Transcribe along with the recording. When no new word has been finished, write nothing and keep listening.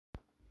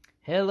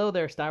Hello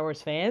there, Star Wars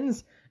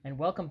fans, and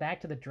welcome back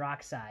to the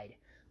Drock Side.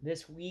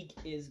 This week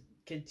is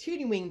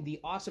continuing the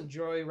awesome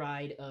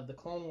joyride of the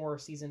Clone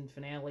Wars season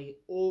finale.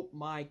 Oh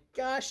my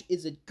gosh,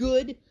 is it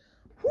good?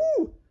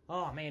 Whoo!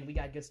 Oh man, we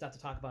got good stuff to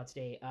talk about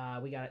today. I'm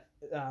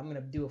going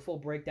to do a full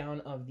breakdown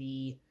of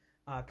the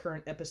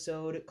current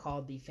episode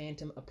called The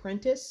Phantom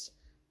Apprentice,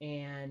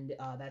 and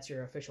that's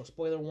your official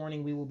spoiler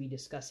warning. We will be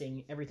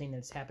discussing everything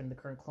that's happened in the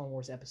current Clone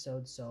Wars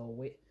episode,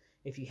 so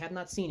if you have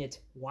not seen it,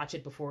 watch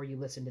it before you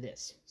listen to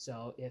this.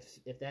 So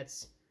if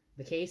that's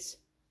the case,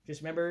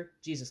 just remember,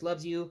 Jesus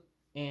loves you,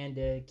 and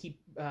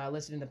keep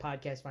listening to the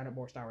podcast, find out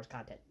more Star Wars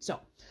content. So,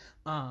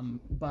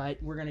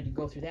 but we're going to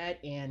go through that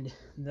and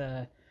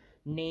the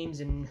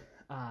names and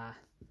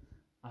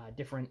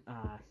different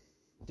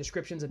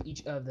descriptions of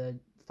each of the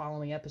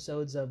following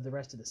episodes of the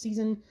rest of the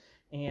season,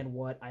 and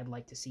what I'd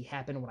like to see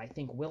happen, what I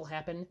think will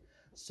happen.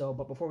 So,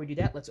 but before we do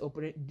that, let's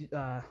open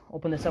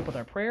this up with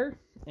our prayer,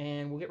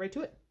 and we'll get right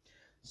to it.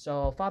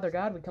 So, Father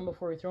God, we come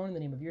before your throne in the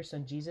name of your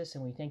Son, Jesus,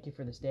 and we thank you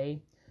for this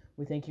day.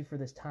 We thank you for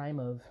this time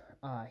of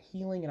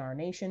healing in our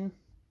nation,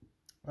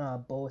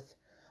 both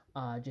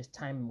just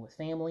time with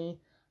family,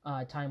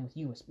 time with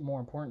you,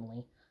 more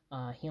importantly,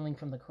 healing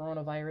from the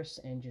coronavirus,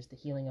 and just the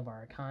healing of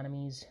our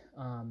economies.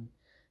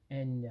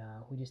 And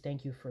we just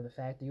thank you for the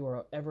fact that you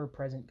are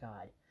ever-present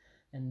God,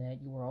 and that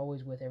you are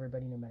always with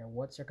everybody no matter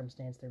what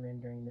circumstance they're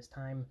in during this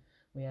time.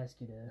 We ask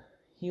you to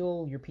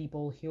heal your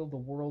people, heal the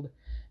world,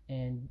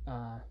 and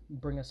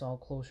bring us all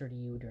closer to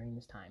you during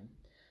this time.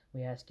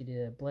 We ask you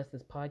to bless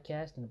this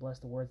podcast and to bless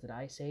the words that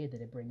I say,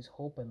 that it brings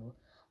hope and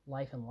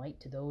life and light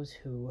to those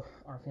who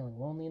are feeling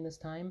lonely in this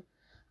time.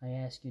 I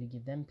ask you to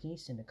give them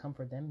peace and to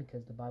comfort them,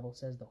 because the Bible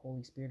says the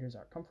Holy Spirit is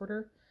our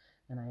comforter.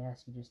 And I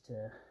ask you just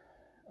to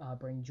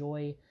bring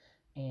joy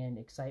and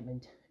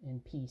excitement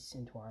and peace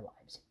into our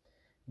lives.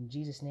 In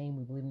Jesus' name,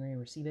 we believe and we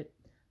receive it.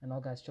 And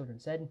all God's children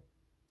said,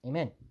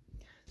 Amen.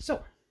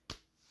 So,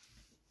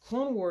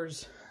 Clone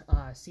Wars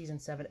Season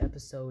 7,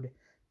 Episode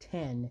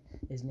 10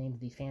 is named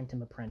The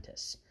Phantom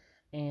Apprentice.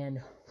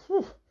 And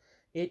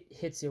it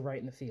hits you right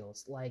in the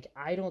feels. Like,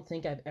 I don't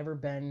think I've ever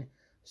been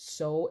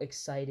so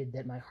excited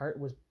that my heart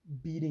was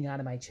beating out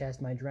of my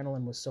chest. My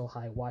adrenaline was so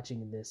high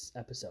watching this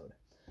episode.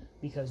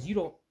 Because you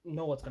don't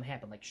know what's going to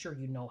happen. Like, sure,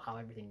 you know how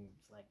everything's,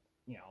 like,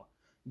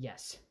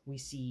 yes, we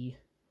see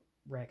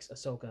Rex,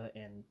 Ahsoka,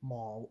 and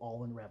Maul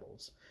all in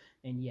Rebels.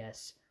 And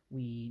yes,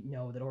 we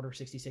know that Order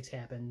 66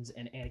 happens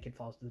and Anakin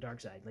falls to the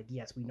dark side. Like,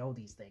 yes, we know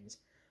these things,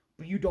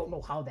 but you don't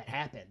know how that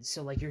happens.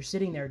 So, like, you're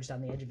sitting there just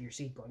on the edge of your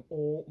seat going,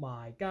 oh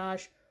my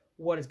gosh,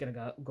 what is going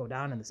to go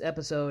down in this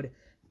episode?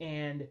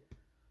 And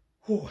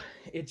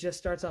it just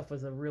starts off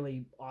with a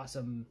really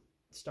awesome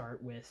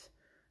start with,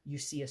 you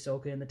see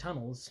Ahsoka in the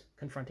tunnels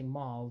confronting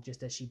Maul,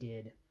 just as she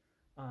did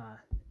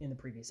in the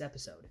previous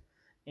episode.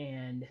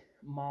 And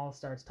Maul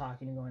starts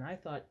talking and going, I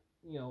thought,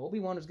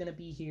 Obi-Wan was going to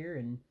be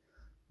here,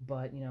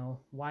 but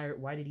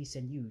why did he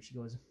send you? She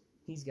goes,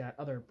 he's got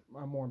other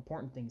more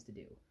important things to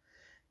do.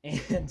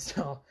 And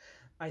so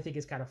I think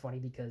it's kind of funny,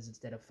 because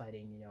instead of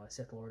fighting, a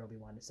Sith Lord,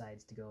 Obi-Wan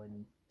decides to go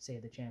and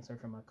save the Chancellor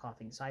from a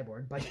coughing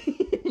cyborg. But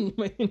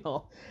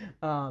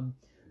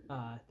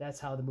that's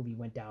how the movie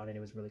went down, and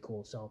it was really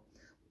cool. So,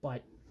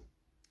 but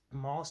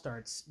Maul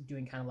starts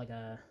doing kind of like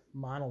a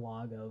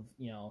monologue of,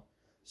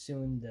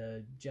 soon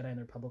the Jedi and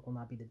the Republic will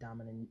not be the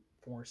dominant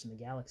force in the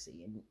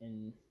galaxy.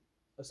 And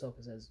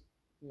Ahsoka says,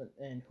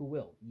 and who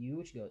will?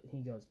 You?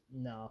 He goes,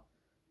 no,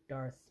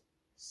 Darth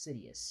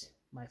Sidious,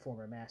 my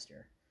former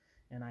master.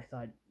 And I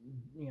thought,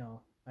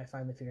 I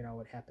finally figured out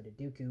what happened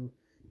to Dooku.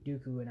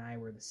 Dooku and I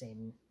were the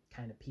same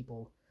kind of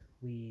people.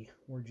 We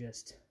were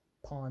just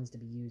pawns to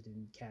be used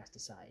and cast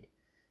aside,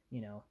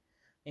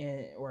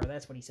 or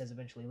that's what he says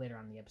eventually later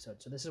on in the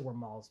episode. So this is where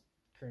Maul's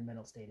current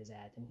mental state is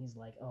at, and he's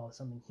like, oh,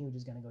 something huge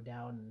is going to go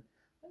down, and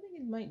I think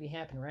it might be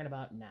happening right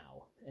about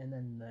now. And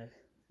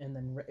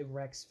then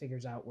Rex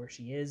figures out where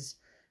she is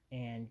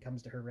and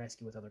comes to her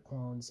rescue with other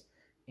clones.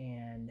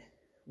 And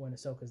when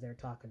Ahsoka's there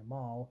talking to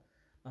Maul,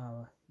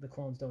 the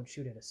clones don't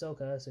shoot at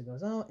Ahsoka, so he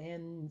goes, oh,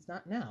 and it's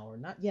not now, or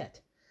not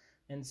yet.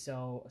 And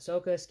so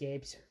Ahsoka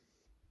escapes,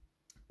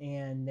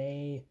 and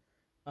they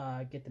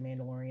get the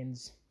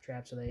Mandalorians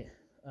trapped, so they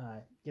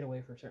get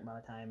away for a certain amount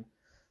of time.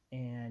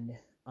 And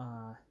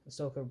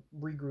Ahsoka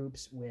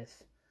regroups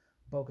with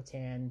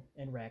Bo-Katan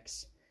and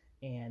Rex,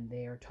 and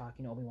they are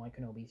talking to Obi-Wan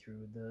Kenobi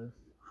through the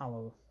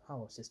hollow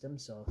system.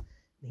 So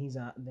he's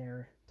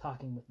there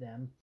talking with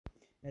them,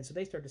 and so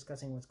they start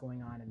discussing what's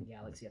going on in the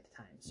galaxy at the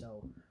time.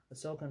 So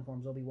Ahsoka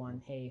informs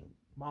Obi-Wan, hey,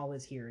 Maul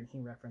is here, and he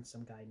referenced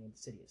some guy named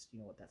Sidious. Do you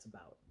know what that's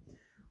about?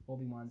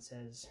 Obi-Wan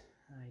says,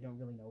 I don't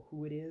really know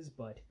who it is,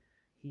 but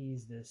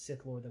he's the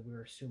Sith Lord that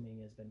we're assuming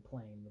has been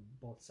playing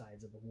both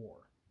sides of the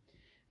war.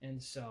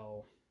 And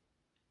so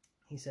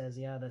he says,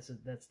 yeah,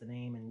 that's the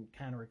name, and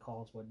kind of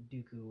recalls what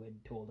Dooku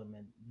had told him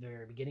at the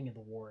very beginning of the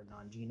war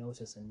on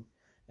Geonosis in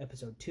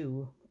Episode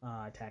 2,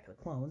 Attack of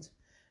the Clones.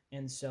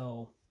 And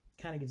so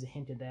kind of gives a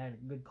hint of that,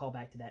 a good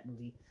callback to that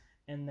movie.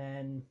 And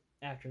then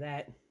after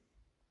that,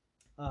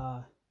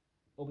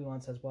 Obi-Wan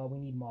says, well, we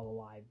need Maul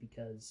alive,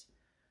 because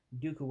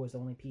Dooku was the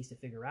only piece to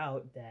figure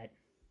out that,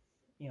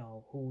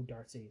 who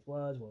Darth Sidious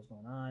was, what was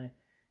going on,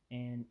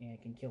 and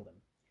Anakin killed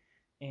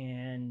him.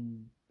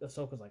 And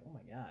Ahsoka's like, oh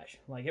my gosh.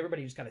 Like,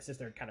 everybody just kind of sits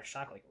there kind of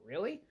shocked, like,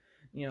 really?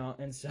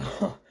 And so,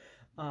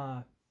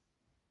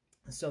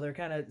 so they're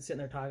kind of sitting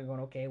there talking,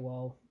 going, okay,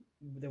 well,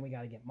 then we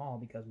got to get Maul,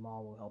 because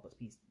Maul will help us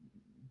piece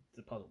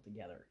the puzzle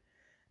together.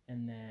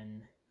 And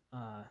then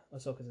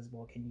Ahsoka says,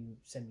 well, can you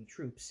send me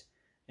troops?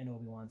 And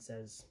Obi-Wan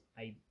says,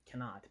 I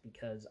cannot,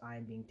 because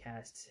I'm being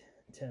tasked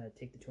to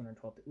take the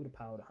 212th to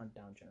Utapau to hunt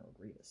down General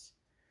Grievous.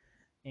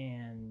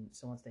 And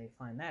so once they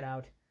find that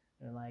out,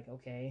 they're like,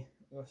 okay.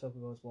 Ahsoka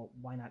goes, well,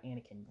 why not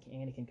Anakin?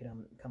 Anakin could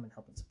come and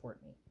help and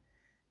support me.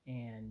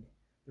 And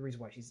the reason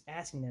why she's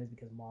asking that is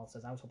because Maul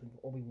says, I was hoping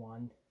for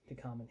Obi-Wan to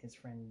come and his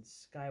friend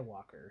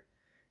Skywalker,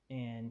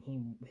 and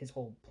his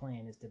whole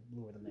plan is to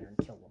lure them there and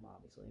kill them,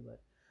 obviously.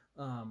 But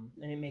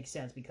and it makes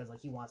sense because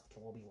like he wants to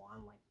kill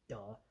Obi-Wan, like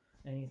duh.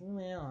 And he's,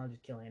 well, I'll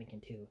just kill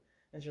Anakin too.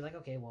 And so you're like,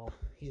 okay, well,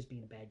 he's just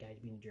being a bad guy, he's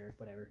being a jerk,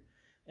 whatever.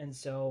 And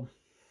so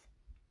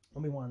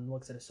Obi-Wan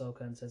looks at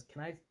Ahsoka and says,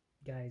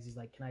 he's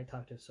like, can I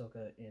talk to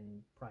Ahsoka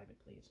in private,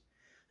 please?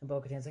 And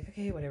Bo-Katan's like,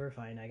 okay, whatever,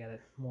 fine, I got a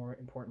more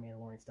important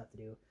Mandalorian stuff to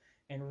do.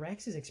 And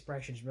Rex's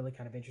expression is really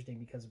kind of interesting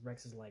because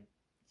Rex is like,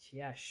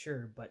 yeah,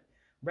 sure, but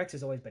Rex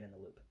has always been in the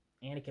loop.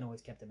 Anakin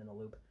always kept him in the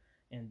loop,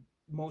 and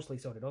mostly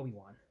so did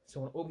Obi-Wan.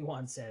 So when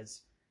Obi-Wan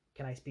says,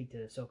 can I speak to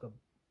Ahsoka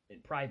in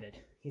private,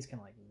 he's kind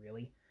of like,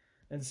 really?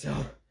 And so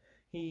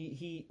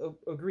he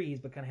agrees,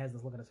 but kind of has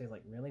this look on his face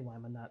like, really? Why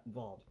am I not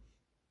involved?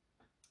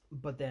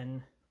 But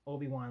then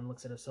Obi-Wan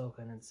looks at Ahsoka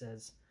and then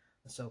says,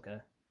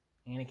 Ahsoka,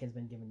 Anakin's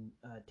been given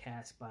a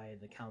task by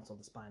the Council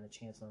to spy on the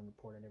Chancellor and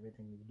report on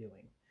everything you're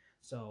doing.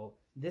 So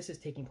this is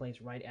taking place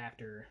right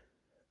after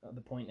the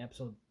point in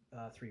Episode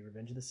 3,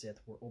 Revenge of the Sith,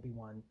 where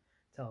Obi-Wan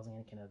tells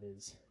Anakin of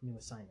his new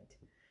assignment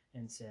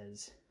and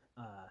says,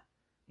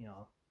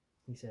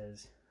 he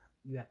says,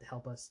 you have to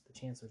help us. The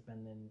Chancellor's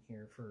been in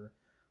here for,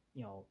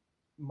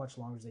 much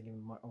longer. They give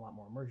him a lot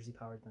more emergency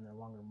powers. Been there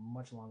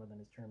much longer than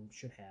his term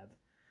should have.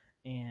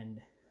 And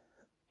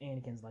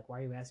Anakin's like, why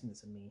are you asking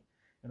this of me?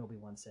 And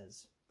Obi-Wan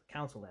says, the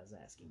Council is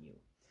asking you.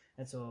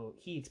 And so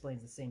he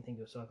explains the same thing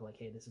to Ahsoka, like,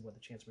 hey, this is what the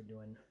Chancellor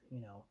doing,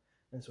 and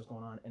this is what's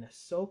going on. And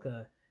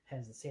Ahsoka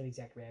has the same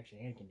exact reaction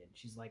Anakin did.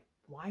 She's like,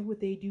 why would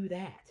they do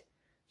that?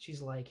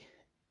 She's like,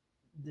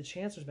 the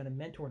Chancellor's been a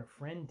mentor and a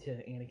friend to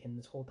Anakin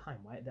this whole time.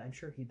 I'm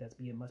sure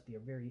it must be a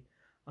very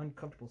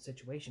uncomfortable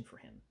situation for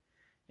him.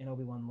 And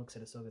Obi-Wan looks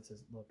at Ahsoka and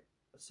says, look,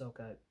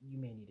 Ahsoka, you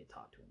may need to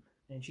talk to him.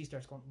 And she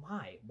starts going,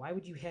 why? Why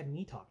would you have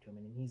me talk to him?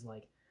 And he's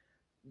like,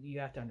 you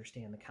have to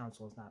understand the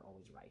Council is not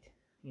always right.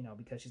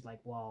 Because she's like,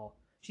 well,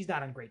 she's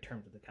not on great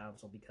terms with the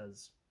Council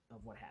because of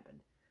what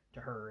happened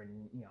to her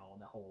and,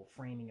 the whole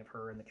framing of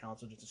her and the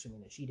Council, just assuming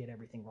that she did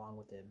everything wrong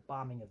with the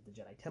bombing of the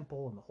Jedi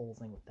Temple and the whole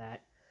thing with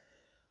that.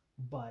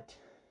 But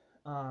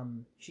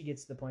she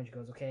gets to the point, she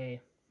goes,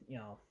 okay,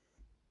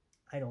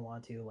 I don't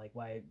want to, like,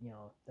 why,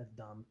 that's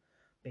dumb,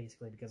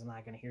 basically, because I'm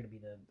not going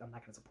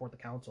to support the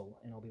Council.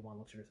 And Obi-Wan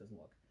looks at her and says,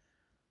 look,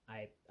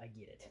 I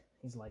get it.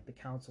 He's like, the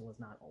Council is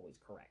not always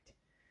correct.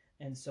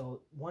 And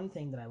so one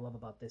thing that I love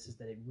about this is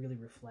that it really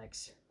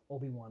reflects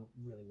Obi-Wan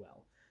really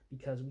well,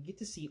 because we get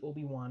to see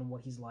Obi-Wan,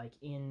 what he's like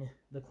in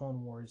the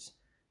Clone Wars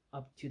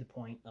up to the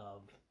point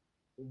of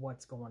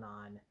what's going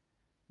on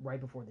right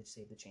before they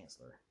save the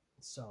Chancellor.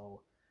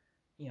 So,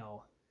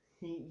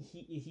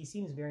 he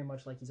seems very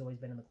much like he's always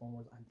been in the Clone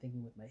Wars. I'm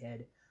thinking with my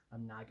head.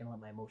 I'm not going to let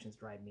my emotions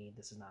drive me.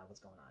 This is not what's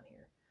going on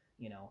here,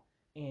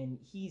 And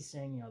he's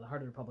saying, the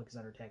heart of the Republic is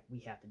under attack. We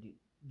have to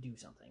do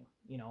something,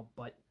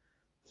 But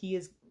he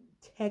is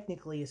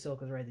technically,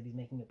 Ahsoka's right that he's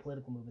making a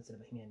political move instead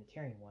of a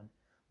humanitarian one.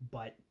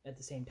 But at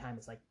the same time,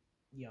 it's like,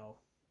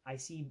 I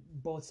see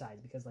both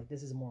sides, because like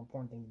this is a more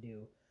important thing to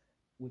do,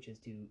 which is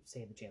to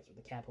save the Chancellor.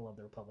 The capital of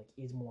the Republic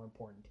is more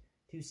important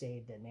to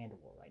save than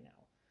Mandalore right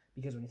now.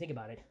 Because when you think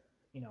about it,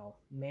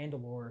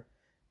 Mandalore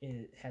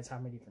has how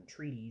many different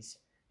treaties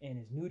and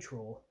is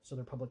neutral, so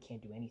the Republic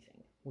can't do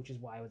anything, which is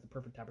why it was the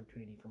perfect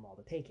opportunity for Maul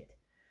to take it.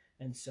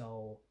 And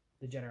so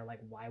the Jedi are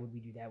like, why would we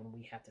do that when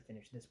we have to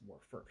finish this war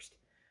first?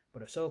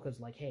 But Ahsoka's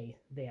like, hey,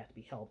 they have to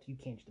be helped. You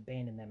can't just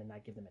abandon them and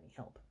not give them any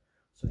help.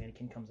 So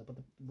Anakin comes up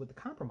with the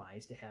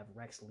compromise to have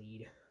Rex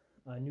lead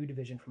a new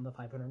division from the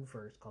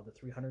 501st called the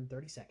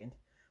 332nd,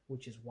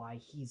 which is why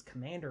he's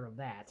commander of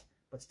that,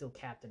 but still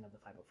captain of the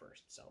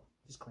 501st. So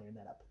just clearing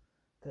that up,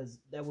 because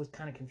that was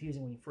kind of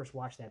confusing when you first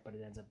watched that, but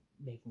it ends up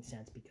making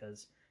sense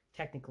because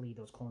technically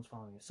those clones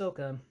following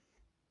Ahsoka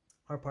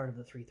are part of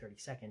the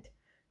 332nd,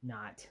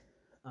 not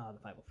the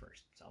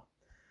 501st. So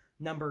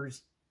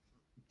numbers,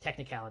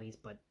 technicalities,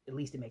 but at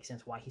least it makes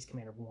sense why he's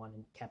commander of one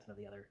and captain of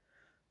the other,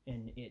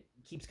 and it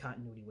keeps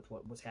continuity with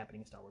what was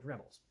happening in Star Wars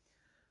Rebels.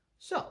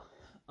 So,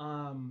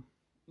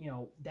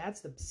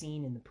 that's the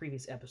scene in the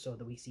previous episode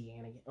that we see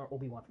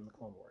Obi-Wan from the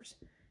Clone Wars,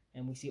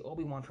 and we see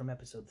Obi-Wan from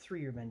Episode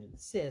 3, Revenge of the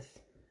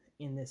Sith,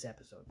 in this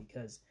episode,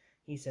 because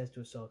he says to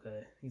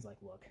Ahsoka, he's like,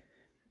 look,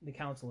 the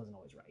Council isn't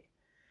always right,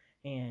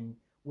 and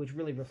which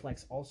really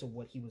reflects also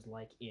what he was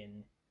like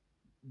in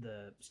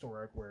the story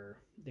arc where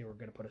they were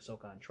going to put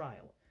Ahsoka on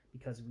trial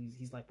because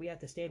he's like, we have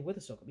to stand with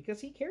Ahsoka because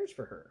he cares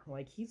for her.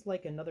 Like, he's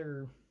like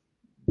another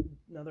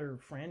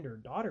friend or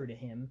daughter to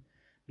him,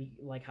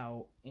 like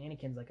how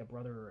Anakin's like a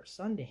brother or a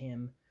son to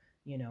him,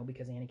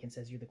 because Anakin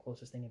says you're the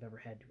closest thing I've ever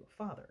had to a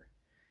father,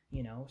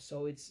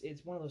 So it's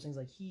one of those things,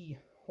 like, he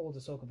holds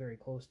Ahsoka very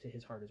close to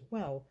his heart as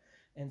well,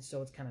 and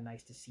so it's kind of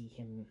nice to see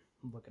him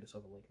look at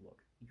Ahsoka like,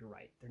 look, you're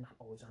right. They're not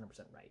always 100%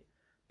 right,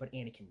 but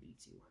Anakin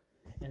beats you.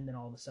 And then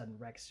all of a sudden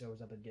Rex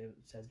shows up and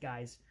says,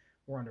 guys,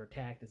 we're under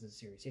attack. This is a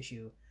serious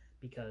issue,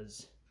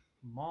 because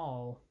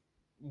Maul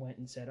went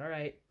and said, all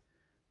right,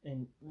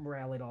 and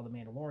rallied all the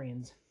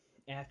Mandalorians.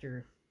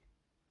 After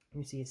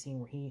you see a scene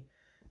where he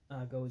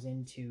goes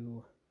in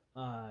to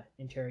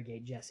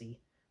interrogate Jesse,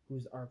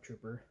 who's the ARC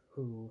trooper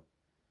who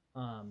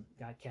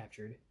got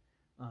captured.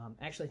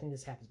 Actually, I think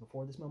this happens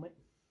before this moment,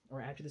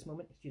 or after this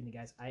moment. Excuse me,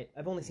 guys.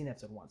 I've only seen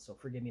episode 1, so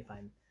forgive me if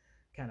I'm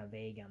kind of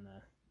vague on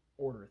the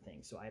order of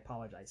things. So I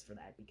apologize for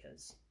that,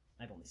 because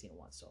I've only seen it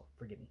once, so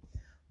forgive me.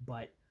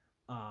 But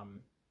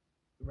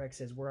Rex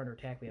says, we're under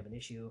attack, we have an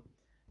issue.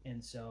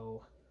 And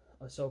so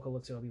Ahsoka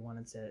looks at Obi-Wan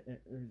and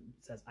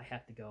says, I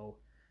have to go.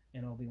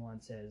 And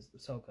Obi-Wan says,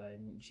 Ahsoka,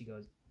 and she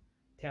goes,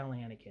 tell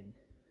Anakin.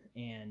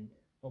 And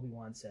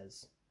Obi-Wan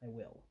says, I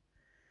will.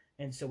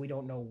 And so we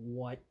don't know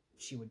what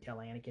she would tell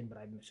Anakin, but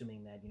I'm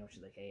assuming that,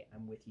 she's like, hey,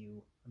 I'm with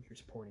you. I'm here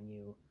supporting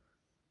you.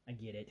 I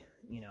get it,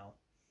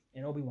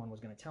 And Obi-Wan was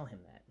going to tell him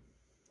that.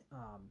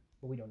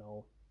 But we don't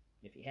know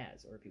if he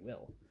has or if he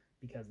will,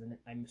 because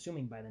I'm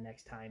assuming by the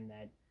next time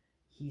that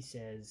he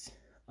says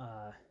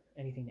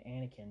anything to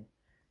Anakin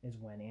is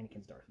when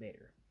Anakin's Darth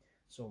Vader.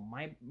 So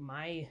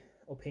my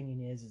opinion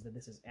is that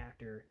this is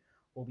after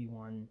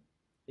Obi-Wan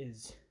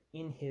is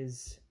in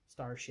his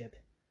starship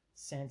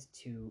sent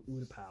to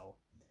Utapau,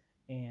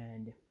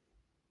 and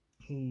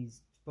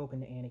he's spoken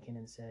to Anakin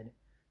and said,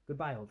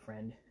 goodbye, old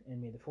friend, and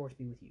may the Force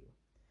be with you.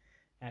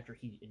 After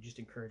he just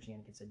encouraged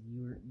Anakin, said,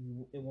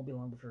 it won't be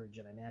long before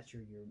you're a Jedi Master.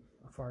 You're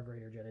a far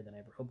greater Jedi than I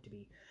ever hoped to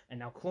be. And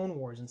now Clone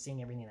Wars and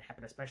seeing everything that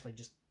happened, especially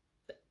just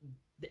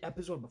the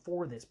episode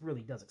before this,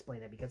 really does explain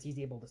that, because he's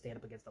able to stand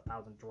up against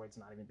 1,000 droids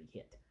and not even be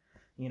hit,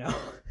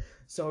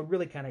 So it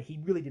really he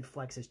really did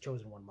flex his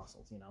chosen one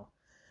muscles,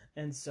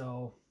 And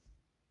so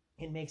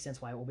it makes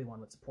sense why Obi-Wan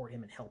would support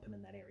him and help him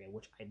in that area,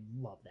 which I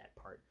love that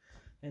part.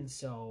 And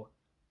so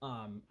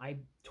I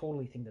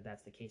totally think that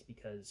that's the case,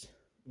 because,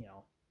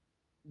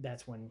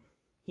 that's when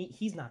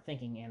he's not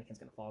thinking Anakin's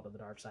going to fall to the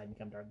dark side and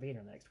become Darth Vader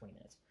in the next 20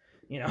 minutes,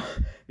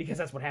 because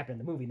that's what happened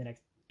in the movie. In the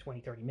next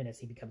 20-30 minutes,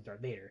 he becomes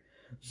Darth Vader.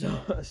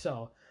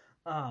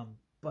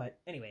 But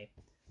anyway,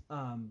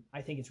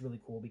 I think it's really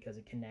cool because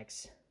it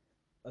connects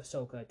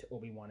Ahsoka to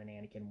Obi-Wan and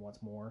Anakin once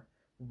more,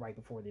 right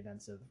before the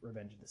events of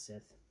Revenge of the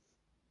Sith.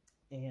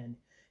 And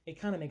it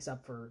kind of makes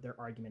up for their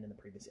argument in the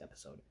previous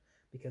episode,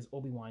 because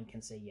Obi-Wan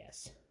can say,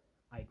 yes,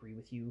 I agree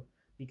with you,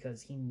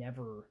 because he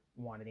never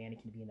wanted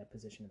Anakin to be in that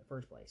position in the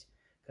first place,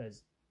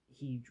 because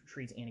he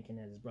treats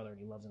Anakin as his brother and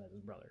he loves him as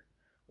his brother,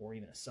 or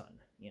even a son,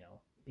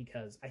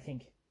 because I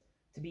think,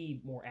 to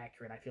be more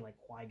accurate, I feel like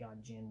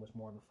Qui-Gon Jinn was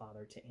more of a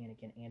father to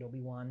Anakin and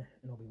Obi-Wan,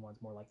 and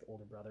Obi-Wan's more like the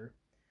older brother.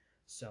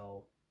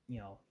 So,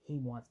 he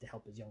wants to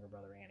help his younger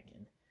brother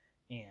Anakin,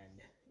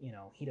 and,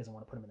 he doesn't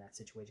want to put him in that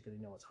situation because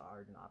he knows it's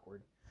hard and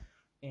awkward,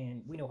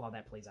 and we know how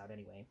that plays out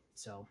anyway,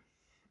 so...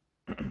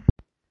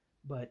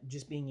 But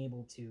just being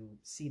able to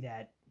see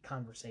that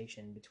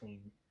conversation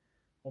between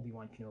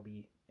Obi-Wan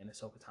Kenobi and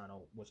Ahsoka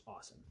Tano was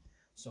awesome.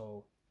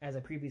 So, as I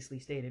previously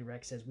stated,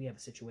 Rex says, we have a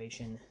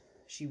situation.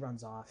 She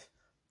runs off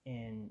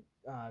and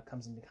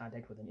comes into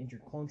contact with an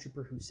injured clone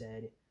trooper who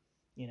said,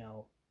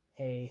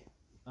 hey,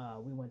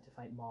 we went to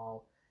fight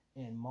Maul,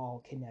 and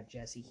Maul kidnapped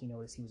Jesse. He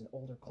noticed he was an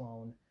older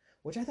clone,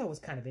 which I thought was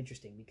kind of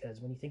interesting,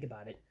 because when you think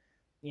about it,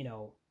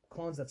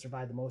 clones that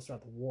survive the most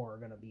throughout the war are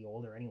going to be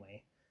older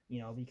anyway.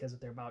 Because if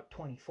they're about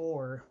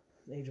 24,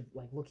 the age of,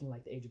 looking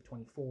like the age of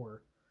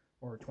 24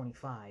 or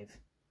 25,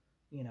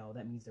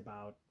 that means they're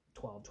about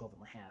 12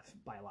 and a half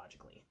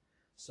biologically.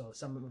 So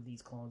some of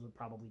these clones would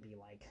probably be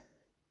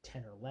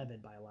 10 or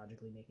 11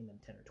 biologically, making them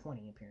 10 or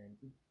 20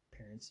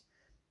 appearance.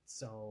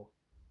 So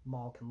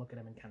Maul can look at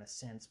him and kind of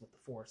sense with the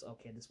Force,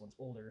 okay, this one's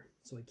older.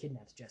 So he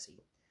kidnaps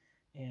Jesse.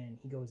 And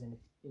he goes in to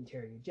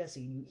interrogate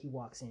Jesse. He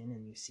walks in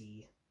and you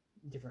see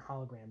different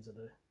holograms of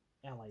the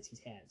allies he's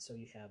had. So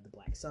you have the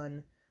Black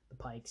Sun, the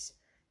Pikes,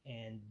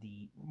 and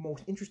the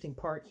most interesting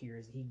part here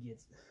is he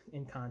gets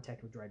in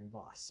contact with Dryden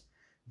Voss.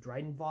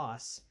 Dryden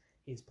Voss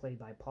is played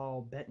by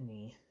Paul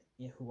Bettany,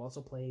 who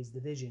also plays the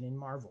Vision in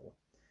Marvel,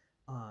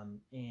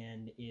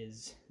 and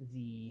is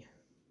the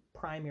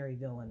primary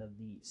villain of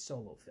the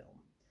Solo film,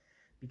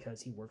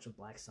 because he works with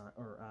Black Sun,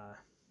 or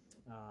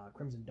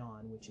Crimson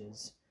Dawn, which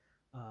is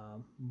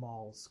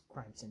Maul's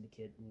crime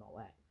syndicate and all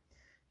that.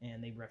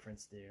 And they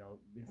reference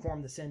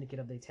inform the syndicate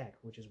of the attack,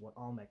 which is what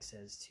Almec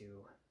says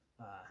to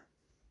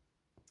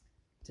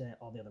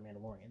all the other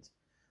Mandalorians,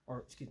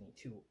 or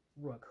to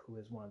Rook, who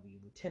is one of the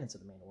lieutenants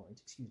of the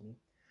Mandalorians,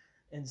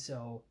 And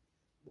so,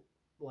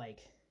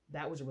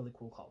 that was a really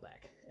cool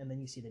callback. And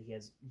then you see that he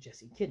has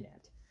Jesse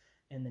kidnapped,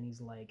 And then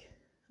he's like,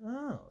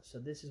 oh, so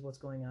this is what's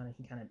going on. And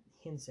he kind of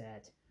hints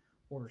at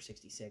Order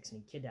 66,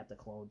 and he kidnapped the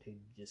clone to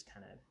just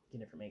kind of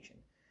get information.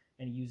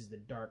 And he uses the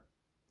dark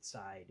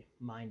side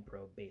mind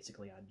probe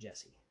basically on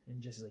Jesse.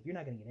 And Jesse's like, you're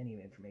not going to get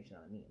any information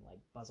out of me. Like,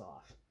 buzz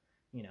off,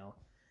 you know?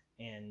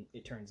 And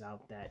it turns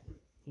out that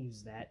he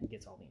uses that and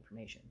gets all the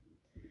information.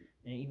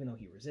 And even though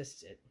he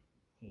resists it,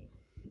 he,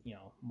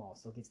 Maul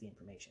still gets the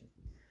information.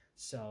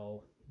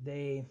 So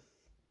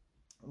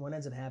what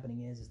ends up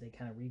happening is they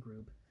kind of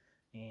regroup,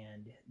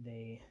 and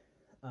they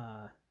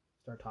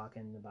start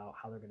talking about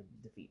how they're going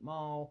to defeat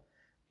Maul,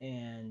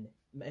 and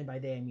by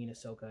they I mean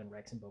Ahsoka and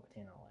Rex and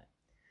Bo-Katan and all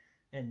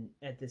that. And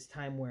at this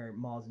time where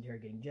Maul's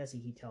interrogating Jesse,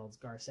 he tells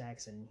Gar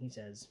Saxon, he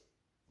says,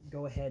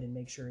 go ahead and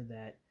make sure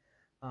that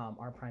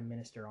our Prime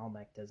Minister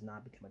Almec does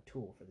not become a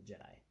tool for the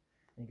Jedi.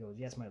 And he goes,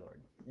 yes, my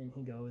lord. And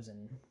he goes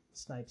and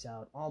snipes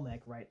out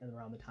Almec right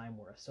around the time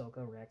where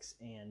Ahsoka, Rex,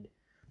 and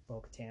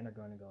Bo-Katan are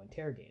going to go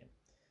interrogate him.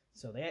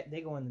 So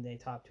they go in and they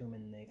talk to him,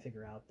 and they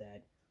figure out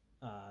that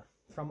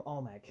from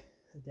Almec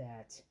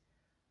that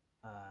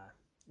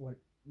what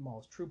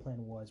Maul's true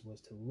plan was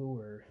to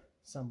lure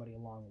somebody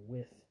along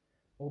with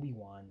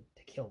Obi-Wan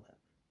to kill them,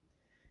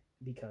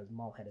 because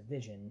Maul had a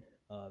vision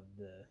of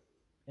the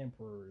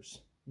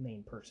Emperor's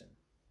main person.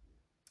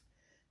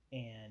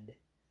 And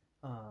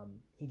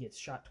he gets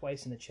shot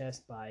twice in the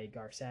chest by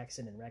Gar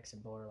Saxon, and Rex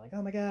and Bo are like,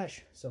 oh my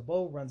gosh. So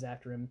Bo runs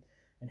after him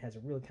and has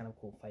a really kind of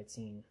cool fight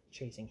scene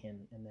chasing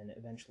him, and then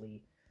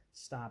eventually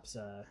stops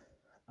a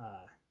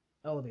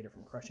elevator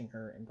from crushing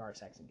her, and Gar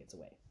Saxon gets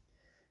away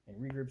and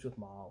regroups with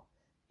Maul.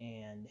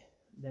 And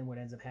then what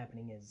ends up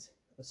happening is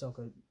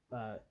Ahsoka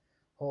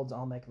holds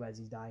Almec as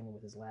he's dying, and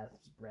with his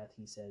last breath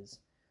he says,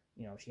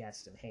 she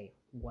asks him, hey,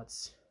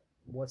 what's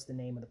the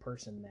name of the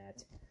person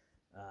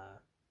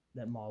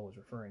that Maul was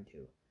referring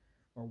to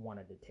or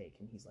wanted to take?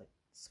 And he's like,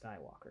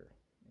 Skywalker,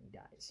 and he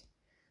dies.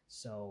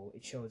 So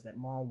it shows that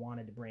Maul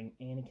wanted to bring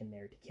Anakin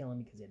there to kill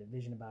him because he had a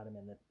vision about him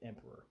and the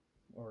Emperor,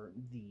 or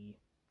the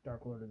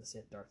Dark Lord of the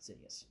Sith, Darth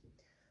Sidious.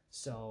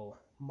 So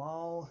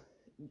Maul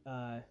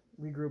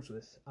regroups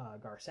with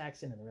Gar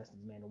Saxon and the rest of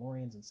the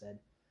Mandalorians and said,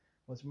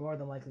 what's more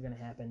than likely going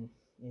to happen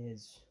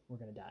is we're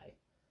going to die,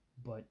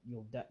 but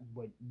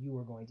what you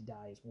are going to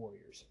die as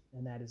warriors,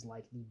 and that is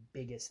like the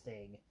biggest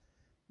thing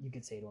you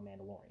could say to a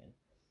Mandalorian.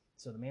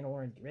 So the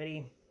Mandalorians get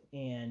ready,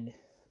 and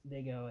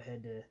they go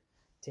ahead to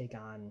take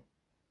on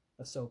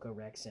Ahsoka,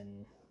 Rex,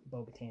 and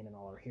Bo-Katan and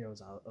all our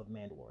heroes of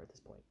Mandalore at this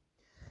point.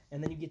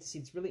 And then you get to see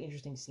this really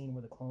interesting scene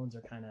where the clones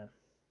are kind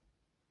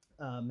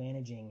of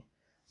managing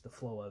the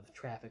flow of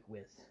traffic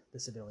with the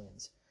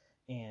civilians.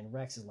 And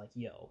Rex is like,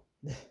 yo,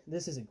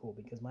 this isn't cool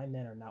because my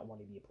men are not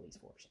wanting to be a police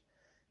force,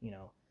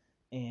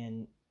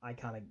 And I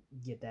kind of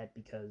get that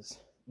because,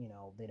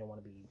 they don't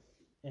want to be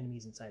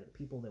enemies inside of the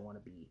people. They want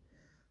to be,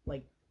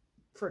 like,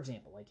 for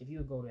example, like if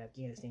you go to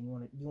Afghanistan, you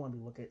want to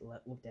be looked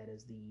at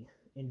as the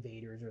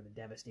invaders or the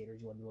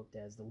devastators. You want to be looked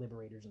at as the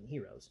liberators and the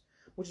heroes,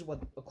 which is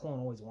what a clone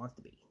always wants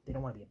to be. They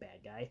don't want to be a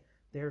bad guy.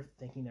 They're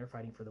thinking they're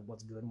fighting for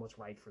what's good and what's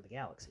right for the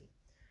galaxy.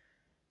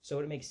 So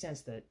it makes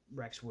sense that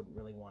Rex wouldn't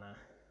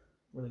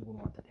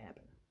want that to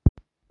happen.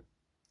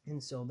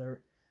 And so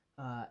they're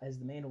as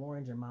the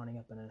Mandalorians are mounting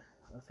up an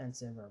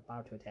offensive or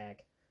about to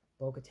attack,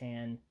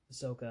 Bo-Katan,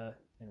 Ahsoka,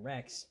 and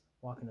Rex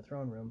walk in the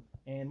throne room,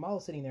 and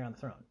Maul's sitting there on the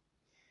throne.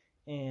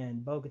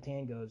 And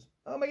Bo-Katan goes,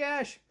 oh my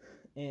gosh,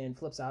 and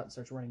flips out and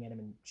starts running at him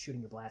and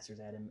shooting the blasters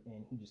at him,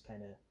 and he just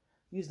kind of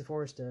used the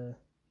Force to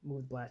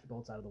move the blaster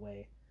bolts out of the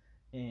way,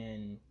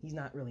 and he's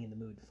not really in the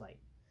mood to fight.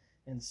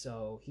 And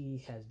so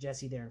he has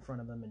Jesse there in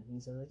front of him, and he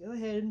says, go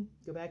ahead,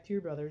 go back to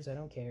your brothers, I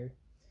don't care.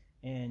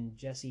 And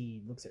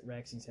Jesse looks at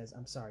Rex and says,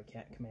 I'm sorry,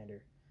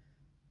 Commander.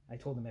 I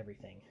told him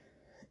everything.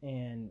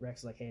 And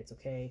Rex is like, hey, it's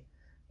okay.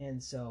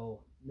 And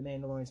so the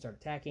Mandalorians start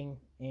attacking,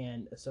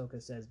 and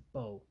Ahsoka says,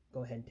 Bo,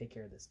 go ahead and take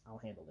care of this. I'll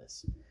handle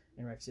this.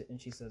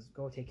 And she says,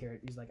 go take care of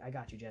it. He's like, I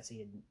got you,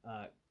 Jesse.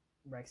 And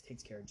Rex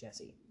takes care of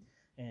Jesse.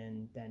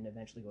 And then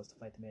eventually goes to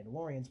fight the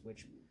Mandalorians,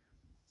 which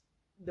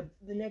the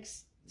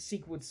next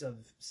sequence of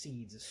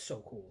seeds is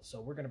so cool.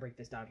 So we're going to break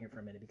this down here for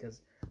a minute,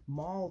 because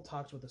Maul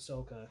talks with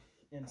Ahsoka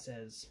and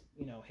says,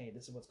 hey,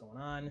 this is what's going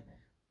on.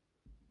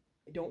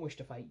 I don't wish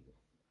to fight you.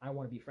 I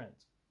want to be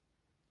friends.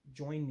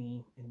 Join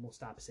me and we'll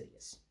stop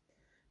Sidious.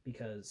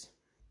 Because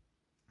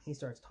he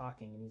starts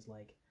talking and he's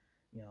like,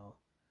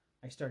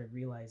 I started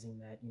realizing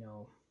that,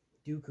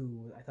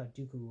 Dooku, I thought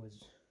Dooku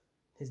was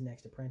his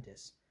next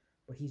apprentice,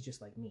 but he's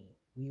just like me.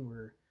 We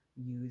were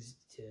used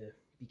to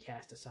be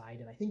cast aside,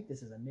 and I think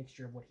this is a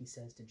mixture of what he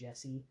says to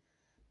Jesse,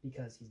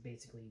 because he's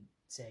basically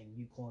saying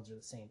you clones are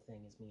the same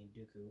thing as me and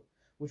Dooku,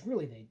 which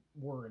really they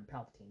were in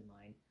Palpatine's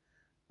mind,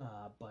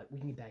 but we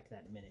can get back to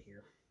that in a minute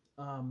here.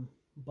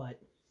 But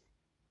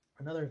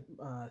another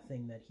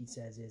thing that he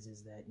says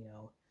is that,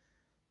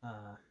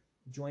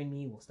 join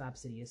me, we'll stop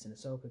Sidious, and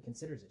Ahsoka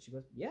considers it. She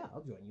goes, yeah,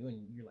 I'll join you,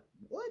 and you're like,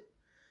 what?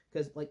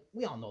 Because,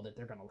 we all know that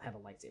they're going to have a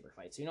lightsaber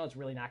fight, so it's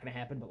really not going to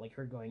happen, but,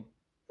 her going,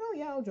 oh,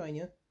 yeah, I'll join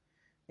you.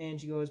 And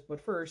she goes,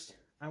 but first,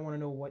 I want to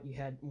know what you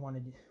had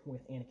wanted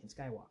with Anakin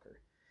Skywalker.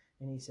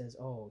 And he says,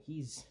 oh,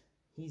 he's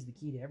He's the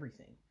key to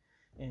everything.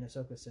 And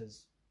Ahsoka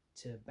says,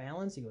 to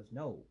balance? He goes,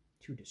 no,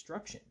 to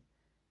destruction.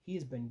 He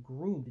has been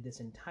groomed this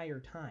entire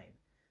time.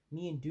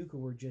 Me and Dooku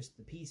were just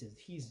the pieces.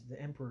 He's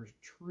the Emperor's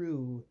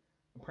true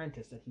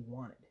apprentice that he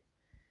wanted.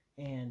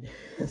 And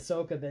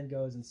Ahsoka then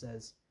goes and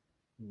says,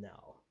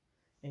 no.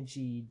 And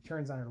she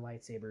turns on her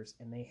lightsabers,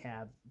 and they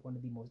have one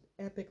of the most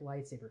epic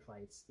lightsaber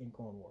fights in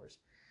Clone Wars.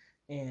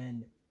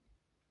 And,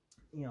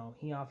 you know,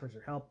 he offers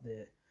her help.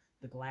 The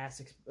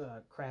glass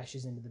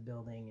crashes into the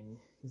building, and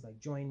he's like,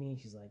 join me.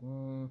 She's like,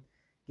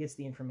 gets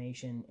the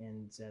information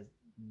and says,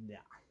 yeah,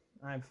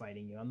 I'm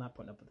fighting you. I'm not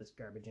putting up with this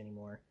garbage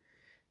anymore.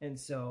 And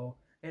so,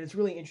 and it's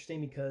really interesting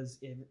because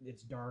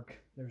it's dark.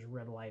 There's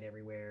red light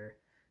everywhere,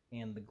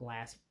 and the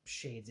glass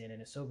shades in,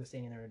 and Ahsoka's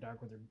standing there in the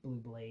dark with her blue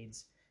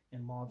blades,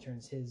 and Maul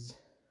turns his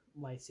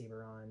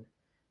lightsaber on,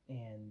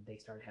 and they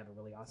start to have a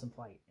really awesome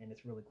fight. And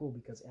it's really cool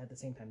because at the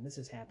same time this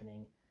is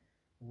happening,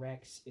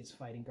 Rex is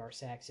fighting Gar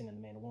Saxon and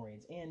the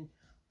Mandalorians. And,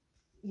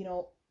 you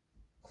know,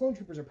 Clone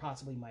Troopers are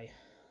possibly my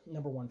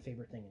number one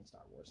favorite thing in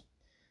Star Wars.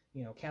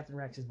 You know, Captain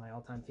Rex is my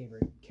all-time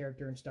favorite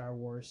character in Star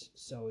Wars,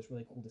 so it's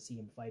really cool to see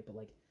him fight. But,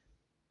 like,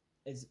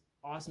 as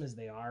awesome as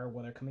they are,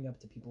 when they're coming up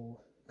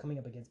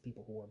against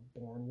people who are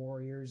born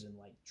warriors and,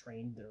 like,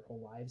 trained their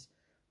whole lives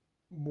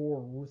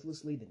more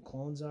ruthlessly than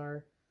clones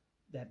are,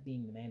 that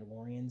being the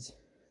Mandalorians,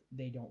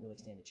 they don't really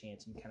stand a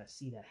chance. And you kind of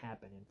see that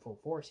happen in full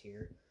force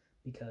here,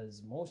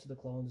 because most of the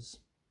clones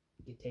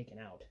get taken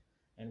out,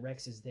 and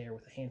Rex is there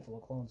with a handful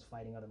of clones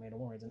fighting other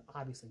Mandalorians, and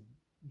obviously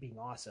being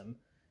awesome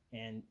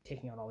and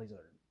taking out all these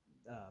other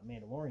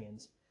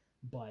Mandalorians.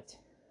 But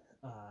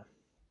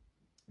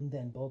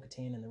then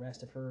Bo-Katan and the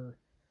rest of her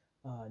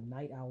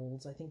Night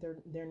Owls, I think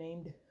they're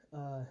named,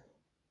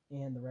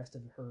 and the rest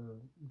of her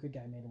good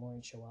guy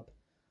Mandalorians show up,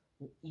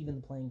 even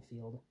the playing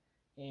field.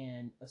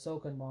 And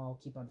Ahsoka and Maul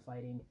keep on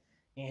fighting,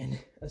 and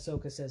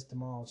Ahsoka says to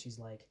Maul,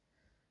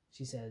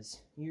 she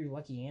says, you're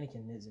lucky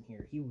Anakin isn't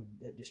here. He would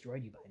have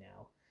destroyed you by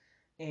now.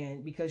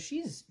 And because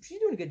she's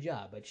doing a good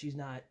job, but she's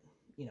not,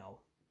 you know,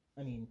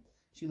 I mean,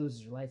 she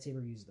loses her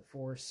lightsaber, uses the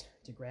Force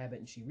to grab it,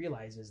 and she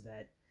realizes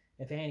that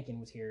if Anakin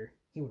was here,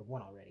 he would have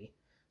won already.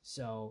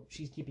 So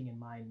she's keeping in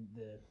mind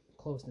the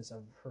closeness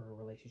of her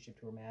relationship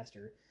to her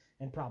master,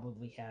 and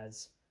probably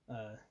has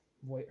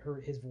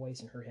his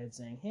voice in her head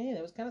saying, hey,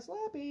 that was kind of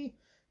sloppy,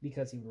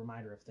 because he would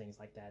remind her of things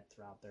like that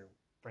throughout their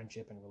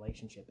friendship and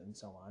relationship and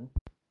so on.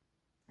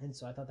 And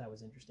so I thought that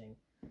was interesting.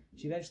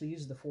 She eventually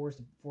uses the Force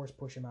to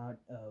push him out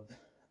of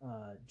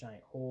a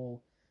giant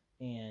hole,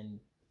 and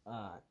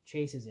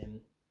chases him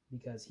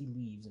because he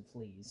leaves and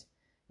flees.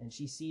 And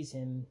she sees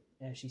him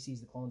as she sees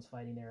the clones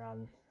fighting there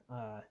on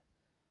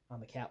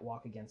the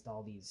catwalk against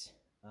all these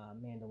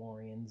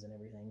Mandalorians and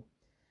everything.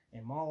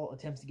 And Maul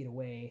attempts to get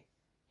away,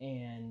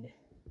 and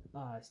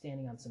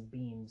standing on some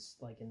beams,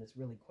 like in this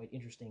really quite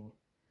interesting,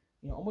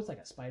 you know, almost like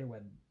a spider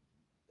web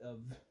of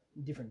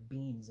different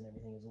beams and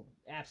everything, is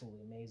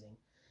absolutely amazing.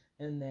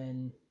 And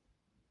then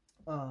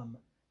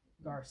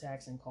Gar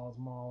Saxon calls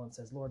Maul and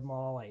says, Lord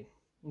Maul, I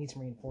need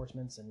some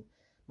reinforcements. And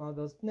Maul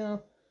goes,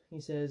 no.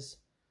 He says,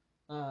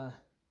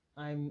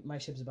 my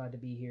ship's about to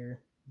be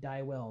here.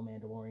 Die well,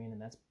 Mandalorian.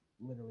 And that's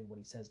literally what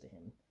he says to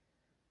him.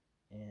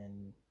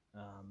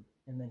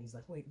 And then he's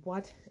like, wait,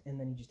 what? And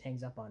then he just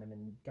hangs up on him,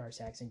 and Gar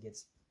Saxon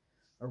gets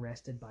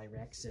arrested by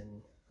Rex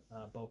and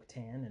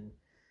Bo-Katan, and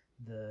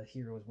the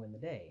heroes win the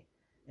day.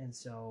 And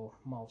so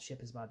Maul's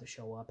ship is about to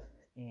show up,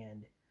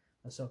 and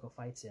Ahsoka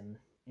fights him,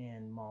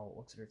 and Maul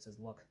looks at her and says,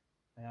 look,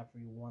 I offer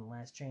you one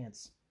last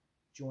chance.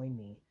 Join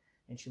me.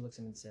 And she looks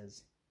at him and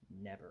says,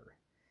 never.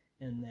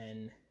 And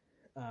then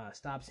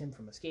stops him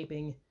from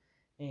escaping,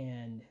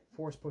 and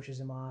Force pushes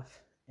him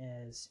off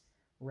as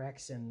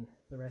Rex and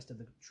the rest of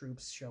the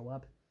troops show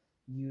up,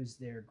 use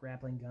their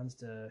grappling guns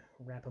to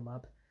wrap him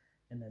up,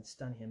 and then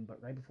stun him.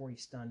 But right before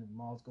he's stunned,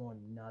 Maul's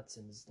going nuts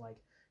and is like,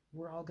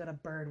 we're all gonna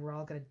burn, we're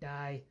all gonna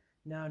die.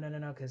 No,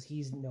 because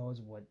he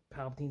knows what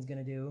Palpatine's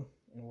gonna do,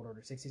 and what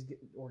Order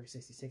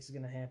 66 is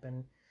gonna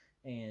happen,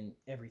 and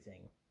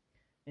everything.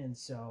 And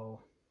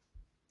so,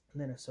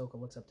 and then Ahsoka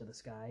looks up to the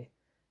sky,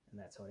 and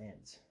that's how it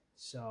ends.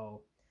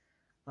 So,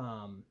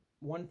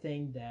 one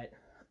thing that,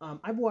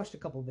 I've watched a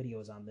couple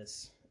videos on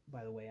this,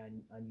 by the way,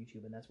 on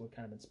YouTube, and that's what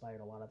kind of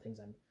inspired a lot of things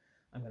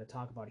I'm going to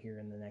talk about here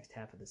in the next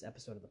half of this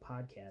episode of the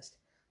podcast.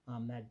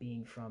 That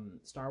being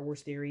from Star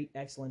Wars Theory,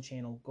 excellent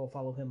channel. Go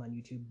follow him on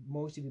YouTube.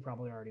 Most of you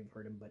probably already have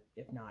heard him, but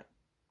if not,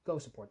 go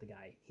support the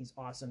guy. He's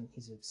awesome.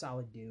 He's a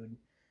solid dude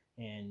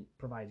and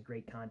provides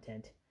great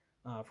content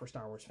for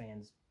Star Wars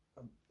fans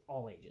of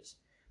all ages.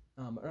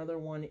 Another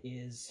one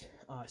is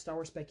Star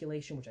Wars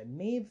Speculation, which I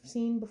may have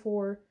seen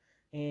before,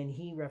 and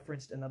he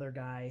referenced another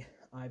guy,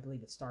 I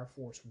believe it's Star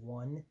Force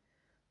 1,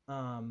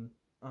 on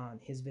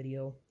his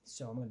video.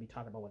 So I'm going to be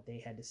talking about what they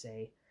had to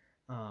say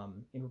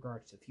in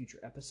regards to future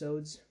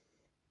episodes,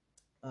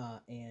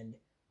 and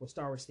what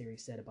Star Wars Theory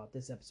said about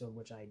this episode,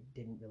 which I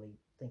didn't really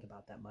think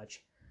about that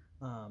much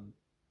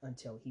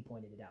until he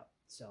pointed it out.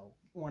 So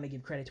I want to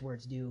give credit to where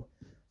it's due.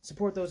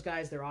 Support those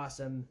guys. They're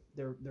awesome.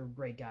 They're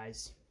great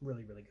guys.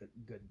 Really, really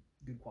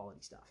good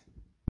quality stuff.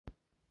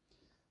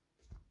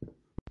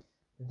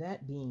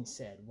 That being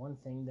said, one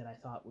thing that I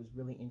thought was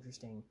really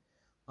interesting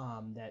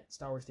that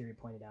Star Wars Theory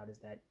pointed out is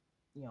that,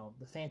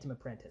 the Phantom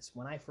Apprentice.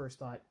 When I first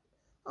thought,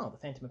 oh, the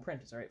Phantom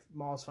Apprentice, all right,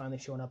 Maul's finally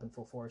showing up in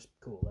full force.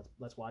 Cool,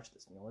 let's watch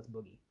this. Let's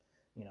boogie.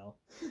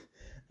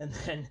 And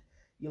then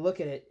you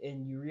look at it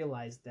and you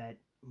realize that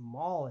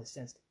Maul has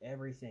sensed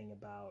everything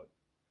about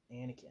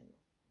Anakin.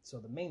 So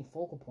the main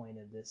focal point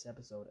of this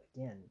episode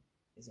again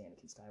is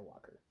Anakin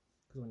Skywalker.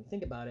 Because when you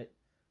think about it,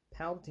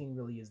 Palpatine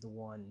really is the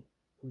one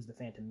who's the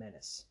Phantom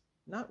Menace.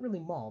 Not really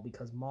Maul,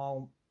 because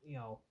Maul,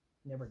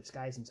 never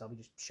disguised himself. He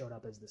just showed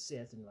up as the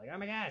Sith and like, oh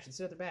my gosh, the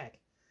Sith are back.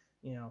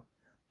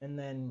 And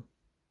then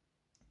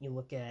you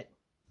look at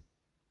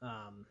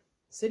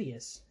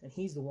Sidious, and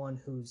he's the one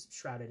who's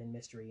shrouded in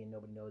mystery, and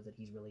nobody knows that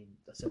he's really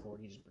a Sith Lord.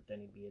 He's just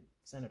pretending to be a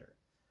senator.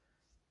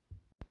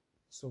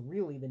 So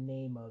really, the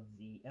name of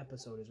the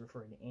episode is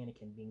referring to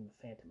Anakin being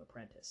the Phantom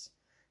Apprentice,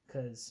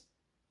 because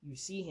you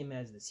see him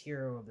as this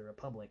hero of the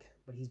Republic,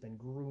 but he's been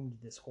groomed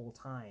this whole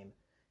time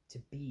to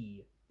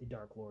be the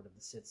Dark Lord of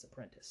the Sith's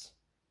apprentice.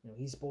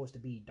 He's supposed to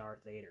be Darth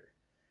Vader.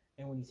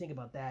 And when you think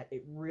about that,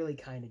 it really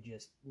kind of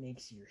just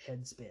makes your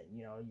head spin.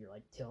 You're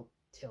like tilt,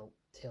 tilt,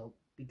 tilt,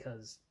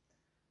 because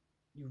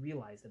you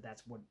realize that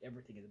that's what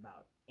everything is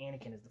about.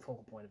 Anakin is the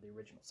focal point of the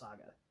original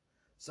saga.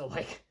 So,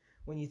 like,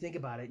 when you think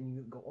about it and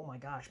you go, oh my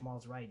gosh,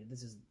 Maul's right.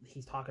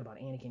 He's talking about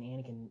Anakin.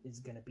 Anakin is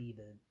going to be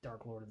the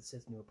Dark Lord of the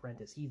Sith's new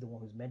apprentice. He's the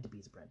one who's meant to be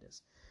his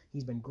apprentice.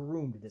 He's been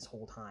groomed this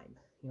whole time.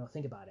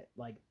 Think about it.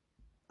 Like,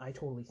 I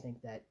totally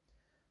think that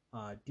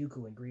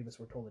Dooku and Grievous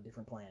were told a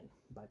different plan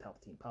by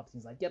Palpatine.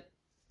 Palpatine's like, yep,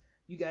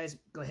 you guys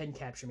go ahead and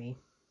capture me,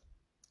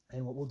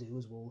 and what we'll do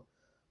is we'll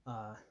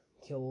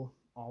kill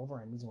all of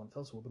our enemies in one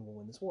fell swoop, and we'll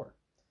win this war.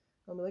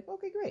 I'll be like,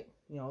 okay, great.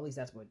 At least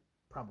that's what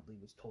probably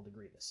was told to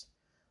Grievous.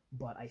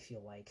 But I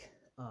feel like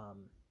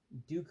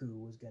Dooku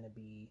was going to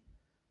be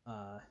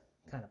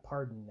kind of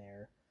pardoned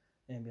there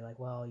and be like,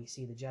 well, you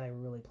see, the Jedi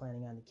were really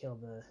planning on to kill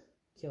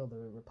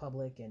the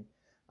Republic, and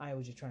I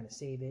was just trying to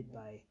save it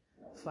by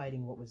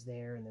fighting what was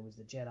there, and there was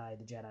the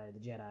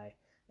Jedi,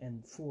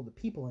 and fool the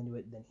people into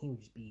it. Then he would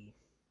just be,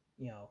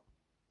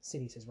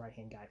 Sidious's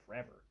right-hand guy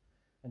forever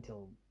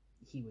until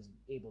he was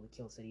able to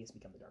kill Sidious and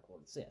become the Dark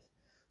Lord of the Sith.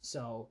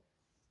 So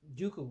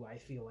Dooku, I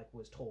feel like,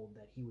 was told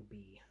that he would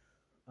be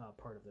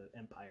part of the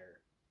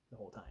Empire the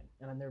whole time.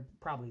 And there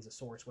probably is a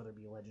source, whether it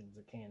be Legends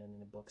or canon,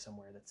 in a book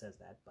somewhere that says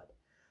that. But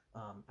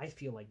I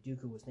feel like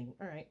Dooku was thinking,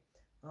 all right,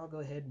 I'll go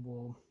ahead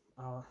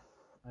and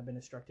I've been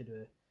instructed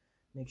to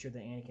make sure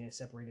that Anakin is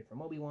separated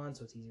from Obi-Wan,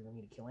 so it's easier for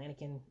me to kill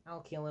Anakin.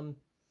 I'll kill him.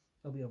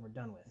 He'll be over and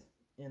done with.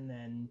 And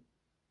then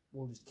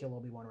we'll just kill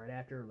Obi-Wan right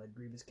after, let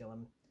Grievous kill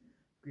him.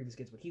 Grievous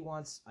gets what he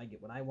wants, I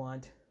get what I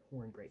want,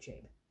 we're in great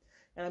shape.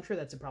 And I'm sure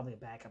that's probably a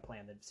backup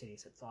plan that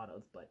Sidious had thought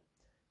of, but,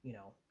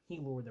 he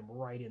lured them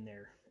right in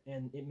there.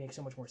 And it makes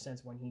so much more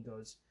sense when he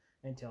goes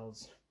and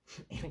tells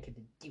Anakin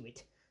to do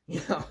it.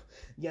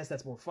 Yes,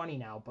 that's more funny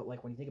now, but,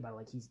 like, when you think about it,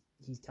 like,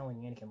 he's telling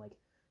Anakin, like,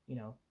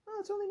 oh,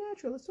 it's only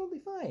natural, it's totally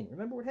fine.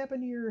 Remember what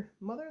happened to your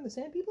mother and the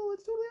Sand People?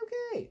 It's totally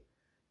okay.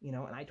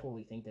 And I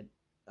totally think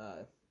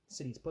that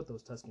Sidious put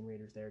those Tusken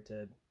Raiders there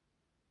to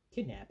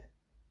kidnap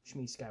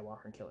Shmi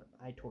Skywalker and kill her.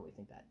 I totally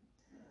think that.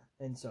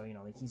 And so,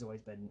 like, he's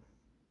always been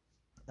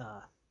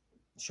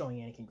showing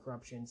Anakin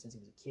corruption since he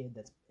was a kid.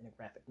 That's in a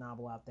graphic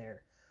novel out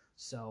there.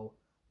 So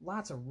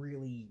lots of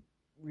really,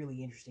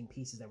 really interesting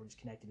pieces that were just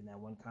connected in that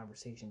one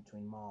conversation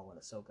between Maul and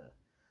Ahsoka.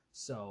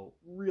 So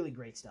really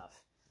great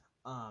stuff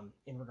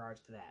in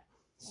regards to that.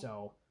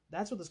 So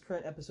that's what this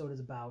current episode is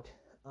about.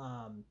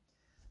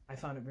 I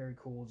found it very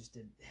cool just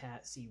to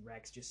see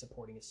Rex just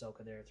supporting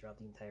Ahsoka there throughout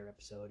the entire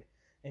episode,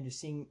 and just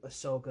seeing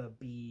Ahsoka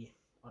be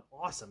an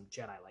awesome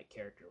Jedi-like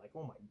character. Like,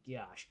 oh my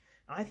gosh.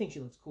 And I think she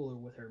looks cooler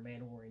with her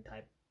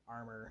Mandalorian-type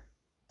armor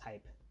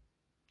type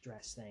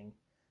dress thing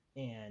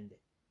and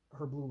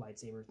her blue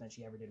lightsabers than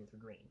she ever did with her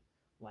green.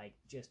 Like,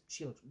 just,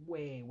 she looks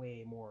way,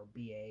 way more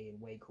BA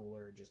and way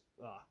cooler, just,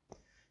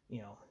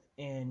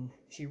 and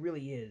she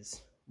really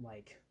is,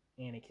 like,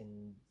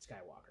 Anakin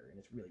Skywalker, and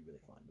it's really, really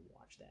fun to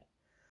watch that.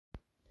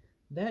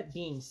 That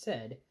being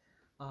said,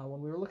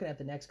 when we were looking at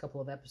the next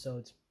couple of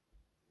episodes,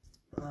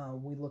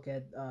 we look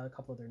at a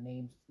couple of their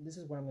names. This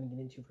is what I'm going to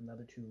get into from the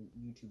other two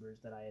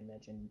YouTubers that I had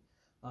mentioned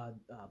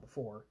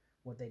before,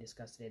 what they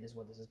discussed today. This is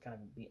what this is kind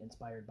of be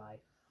inspired by.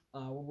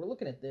 When we're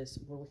looking at this,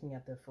 we're looking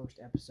at the first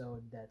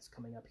episode that's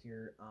coming up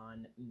here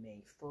on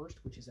May 1st,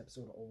 which is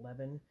episode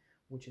 11,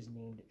 which is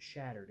named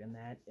Shattered, and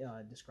that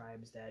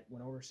describes that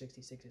when Order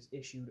 66 is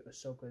issued,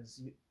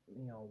 Ahsoka's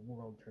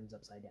world turns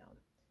upside down.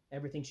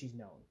 Everything she's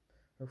known,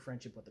 her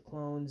friendship with the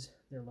clones,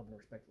 their love and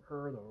respect for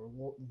her,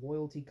 the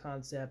loyalty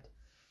concept,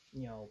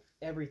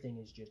 everything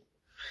is just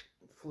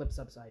flips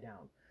upside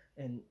down,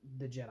 and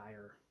the Jedi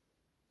are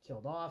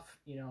killed off,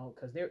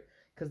 because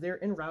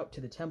they're en route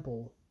to the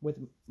temple with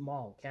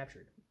Maul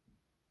captured.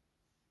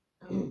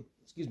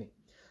 Excuse me.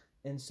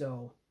 And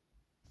so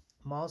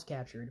Maul's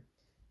captured,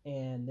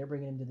 and they're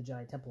bringing him to the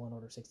Jedi Temple, and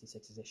Order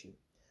 66 is issued.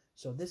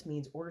 So this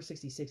means Order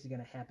 66 is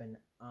going to happen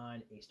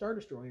on a Star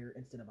Destroyer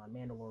instead of on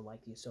Mandalore,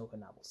 like the Ahsoka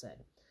novel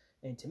said.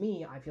 And to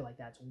me, I feel like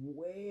that's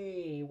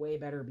way, way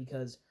better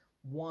because,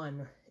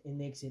 one, it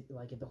makes it,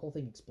 like, if the whole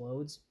thing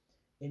explodes,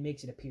 it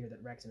makes it appear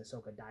that Rex and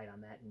Ahsoka died on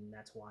that, and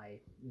that's why,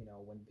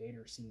 when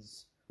Vader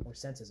sees or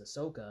senses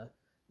Ahsoka,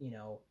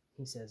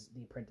 he says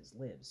the apprentice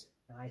lives.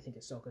 And I think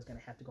Ahsoka's going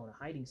to have to go into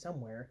hiding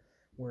somewhere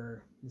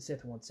where the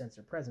Sith won't sense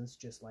their presence,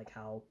 just like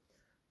how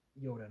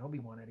Yoda and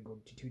Obi-Wan had to go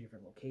to two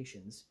different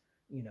locations,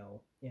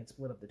 and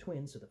split up the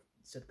twins so the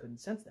Sith couldn't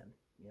sense them,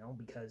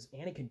 because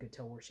Anakin could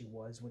tell where she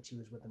was when she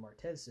was with the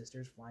Martez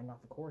sisters flying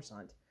off of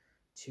Coruscant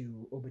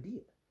to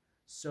Obadiah.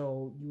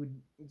 So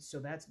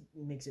that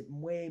makes it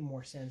way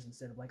more sense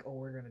instead of like, oh,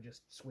 we're gonna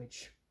just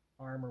switch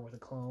armor with a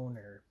clone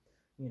or,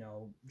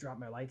 drop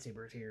my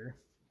lightsabers here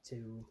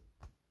to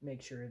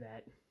make sure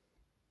that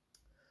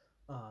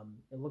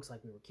it looks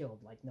like we were killed.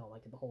 Like, no,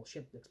 like if the whole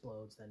ship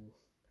explodes, then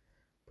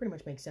pretty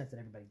much makes sense that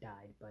everybody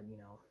died. But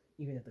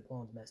even if the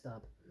clones messed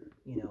up,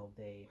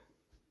 they,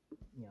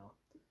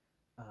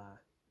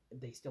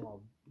 they still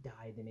all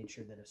died. They made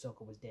sure that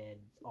Ahsoka was dead.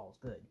 All's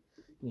good,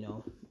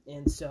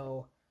 And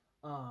so,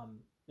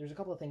 there's a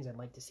couple of things I'd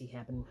like to see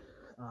happen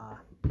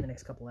in the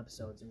next couple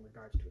episodes in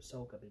regards to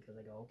Ahsoka, because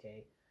I go,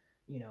 okay,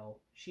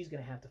 she's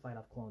gonna have to fight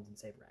off clones and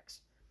save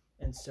Rex.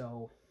 And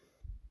so,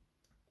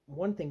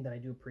 one thing that I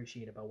do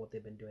appreciate about what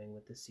they've been doing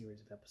with this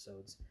series of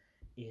episodes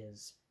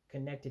is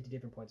connected to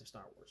different points of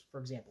Star Wars. For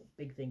example,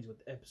 big things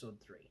with Episode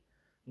 3.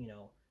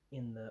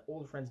 In the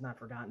Old Friends Not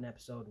Forgotten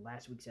episode,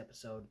 last week's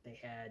episode, they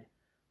had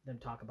them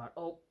talk about,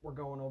 oh, we're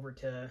going over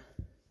to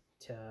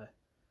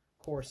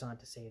Coruscant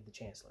to save the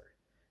Chancellor.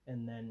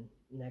 And then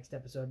next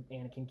episode,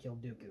 Anakin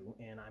killed Dooku,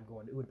 and I'm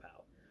going to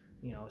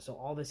Utapau. So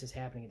all this is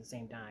happening at the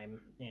same time,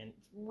 and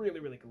it's really,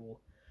 really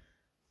cool.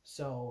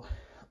 So,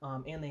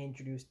 and they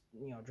introduced,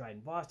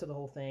 Dryden Voss to the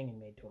whole thing and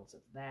made total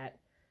sense of that,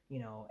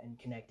 and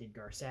connected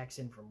Gar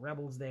Saxon from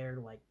Rebels there.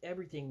 Like,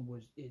 everything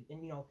was,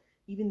 and,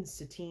 even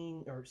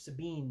Satine, they're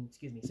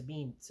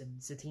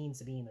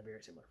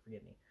very similar,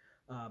 forgive me.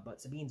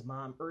 But Sabine's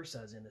mom,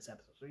 Ursa's in this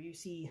episode. So you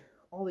see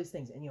all these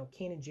things. And,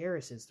 Kanan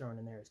Jarrus is thrown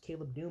in there as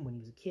Caleb Doom when he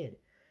was a kid.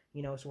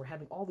 So we're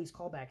having all these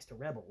callbacks to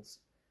Rebels,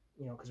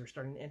 because we're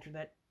starting to enter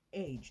that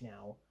age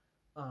now.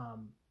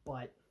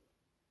 But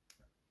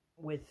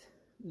with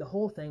the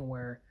whole thing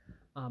where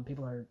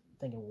people are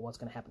thinking, well, what's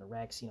going to happen to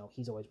Rex?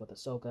 He's always with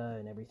Ahsoka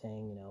and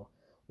everything.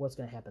 What's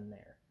going to happen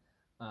there?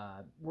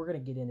 We're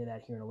going to get into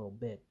that here in a little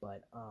bit.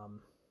 But,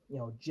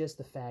 just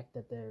the fact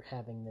that they're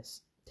having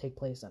this take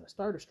place on a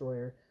Star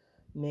Destroyer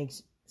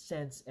makes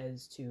sense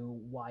as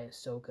to why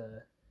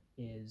Ahsoka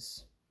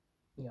is,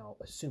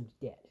 assumed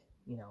dead,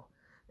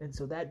 And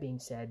so that being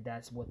said,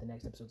 that's what the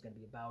next episode is going to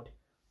be about.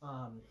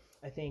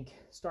 I think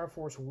Star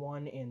Force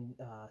 1 and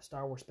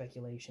Star Wars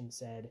Speculation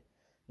said,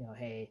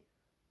 hey,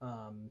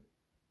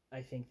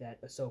 I think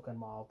that Ahsoka and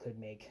Maul could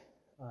make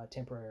a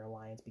temporary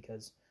alliance,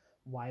 because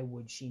why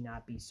would she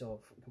not be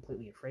so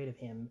completely afraid of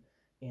him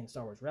in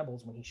Star Wars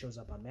Rebels when he shows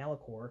up on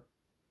Malachor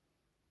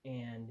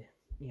and,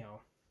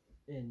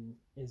 and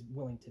is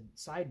willing to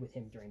side with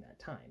him during that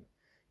time?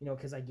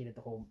 Because I get it,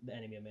 the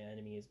enemy of my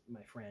enemy is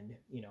my friend,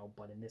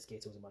 but in this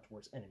case it was a much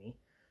worse enemy,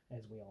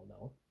 as we all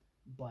know.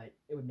 But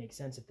it would make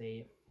sense if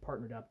they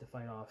partnered up to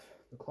fight off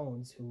the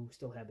clones who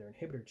still have their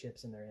inhibitor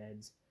chips in their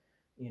heads,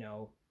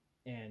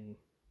 and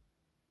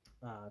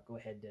go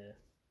ahead to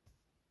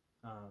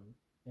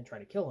and try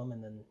to kill them,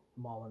 and then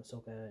Maul and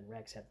Ahsoka and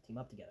Rex have to team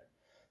up together.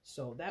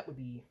 So that would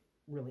be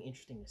really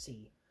interesting to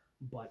see.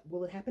 But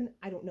will it happen?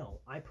 I don't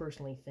know. I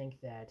personally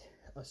think that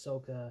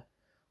Ahsoka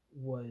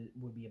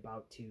would be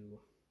about to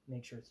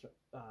make sure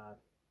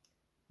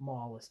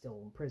Maul is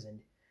still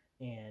imprisoned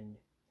and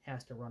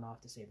has to run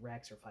off to save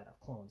Rex or fight off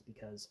clones,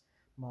 because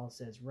Maul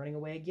says, running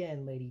away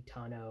again, Lady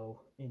Tano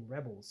in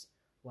Rebels.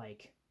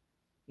 Like,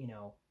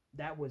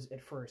 that was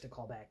at first a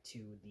callback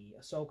to the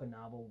Ahsoka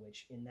novel,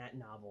 which in that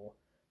novel,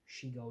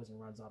 she goes and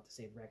runs off to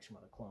save Rex from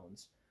other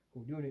clones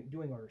who were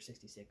doing Order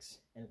 66,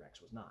 and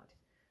Rex was not.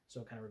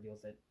 So it kind of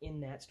reveals that in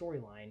that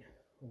storyline,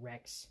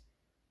 Rex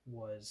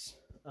was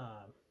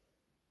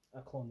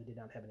a clone that did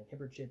not have an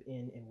inhibitor chip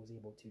in and was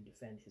able to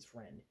defend his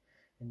friend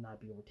and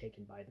not be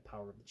overtaken by the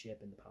power of the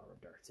chip and the power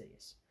of Darth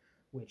Sidious,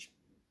 which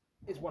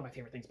is one of my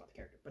favorite things about the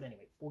character. But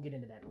anyway, we'll get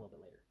into that a little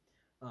bit later.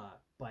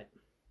 But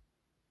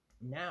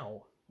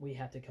now we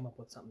have to come up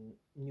with something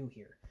new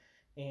here.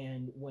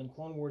 And when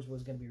Clone Wars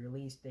was going to be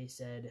released, they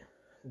said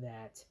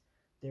that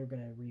they're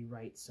going to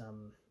rewrite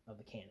some of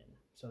the canon.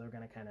 So they're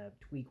going to kind of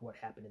tweak what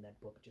happened in that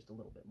book just a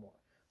little bit more.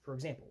 For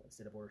example,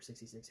 instead of Order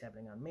 66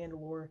 happening on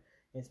Mandalore,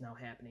 it's now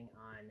happening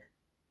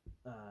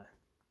on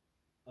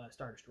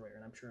Star Destroyer.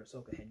 And I'm sure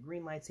Ahsoka had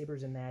green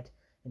lightsabers in that,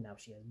 and now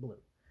she has blue.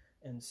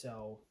 And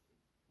so,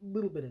 a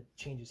little bit of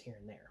changes here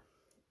and there.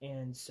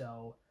 And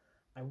so,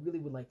 I really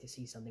would like to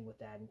see something with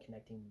that and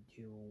connecting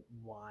to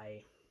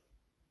why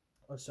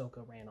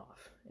Ahsoka ran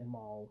off, and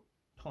Maul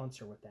taunts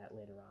her with that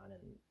later on in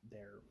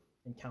their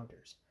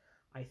encounters.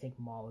 I think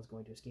Maul is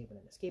going to escape in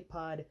an escape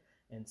pod,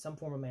 and some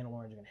form of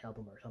Mandalorians are going to help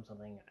him or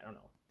something. I don't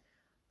know.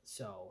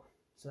 So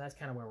that's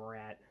kind of where we're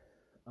at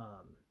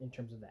in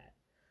terms of that.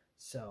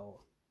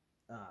 So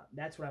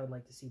that's what I would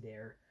like to see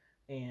there.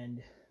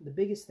 And the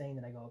biggest thing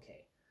that I go,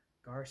 okay,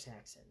 Gar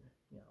Saxon,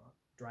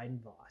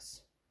 Dryden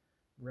Voss,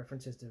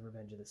 references to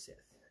Revenge of the Sith,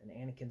 and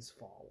Anakin's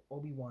fall,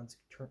 Obi-Wan's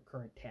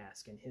current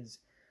task, and his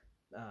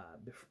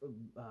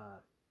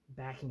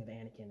backing of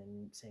Anakin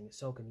and saying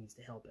Ahsoka needs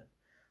to help him.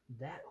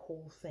 That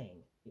whole thing,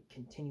 it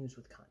continues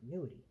with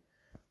continuity.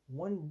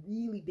 One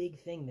really big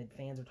thing that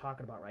fans are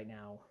talking about right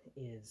now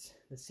is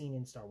the scene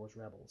in Star Wars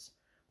Rebels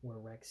where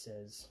Rex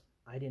says,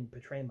 I didn't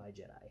betray my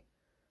Jedi.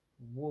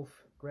 Wolf,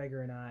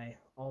 Gregor, and I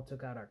all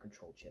took out our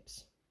control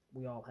chips.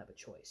 We all have a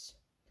choice.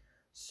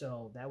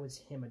 So that was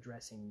him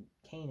addressing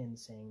Kanan,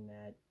 saying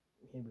that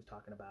he was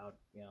talking about,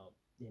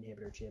 the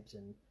inhibitor chips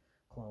and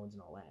clones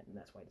and all that, and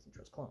that's why he doesn't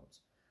trust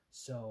clones.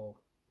 So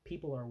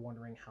people are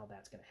wondering how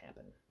that's going to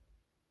happen.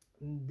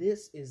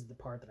 This is the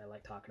part that I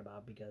like talking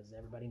about because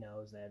everybody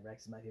knows that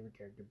Rex is my favorite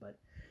character, but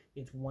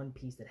it's one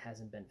piece that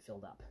hasn't been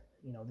filled up.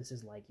 This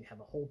is like you have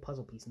a whole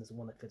puzzle piece and this is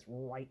one that fits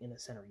right in the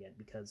center yet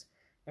because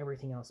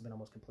everything else has been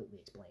almost completely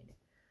explained.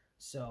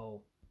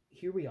 So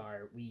here we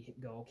are. We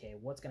go, okay,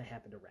 what's going to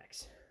happen to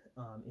Rex?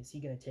 Is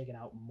he going to take it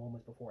out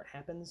moments before it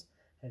happens?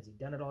 Has he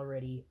done it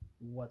already?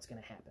 What's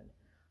going to happen?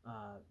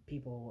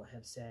 People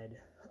have said,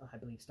 I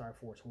believe Star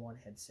Force 1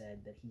 had said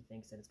that he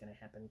thinks that it's going to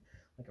happen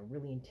like a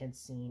really intense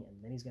scene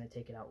and then he's going to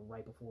take it out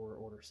right before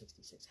Order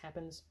 66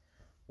 happens,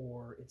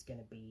 or it's going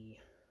to be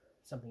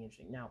something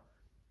interesting. Now,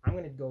 I'm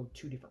going to go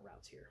two different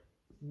routes here,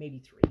 maybe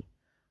three.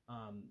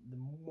 The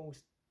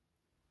most,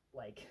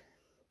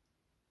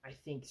 I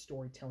think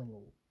storytelling,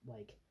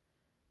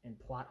 and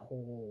plot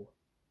hole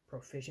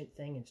proficient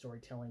thing in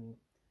storytelling,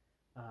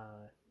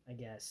 I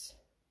guess,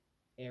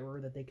 error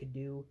that they could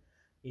do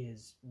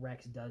is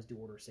Rex does do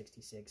Order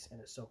 66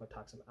 and Ahsoka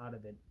talks him out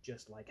of it,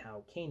 just like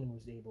how Kanan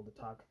was able to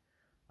talk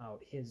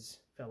out his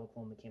fellow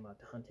clone that came out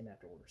to hunt him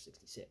after Order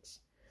 66.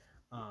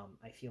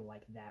 I feel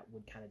like that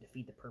would kind of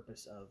defeat the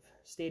purpose of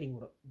stating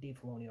what Dave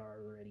Filoni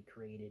already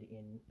created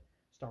in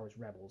Star Wars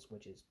Rebels,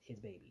 which is his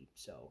baby.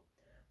 So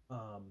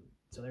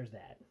there's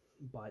that.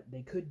 But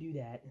they could do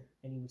that,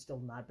 and he would still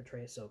not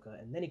betray Ahsoka,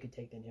 and then he could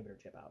take the inhibitor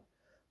chip out.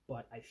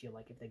 But I feel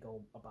like if they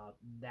go about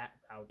that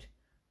route,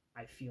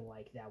 I feel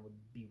like that would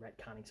be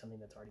retconning something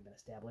that's already been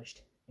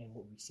established, and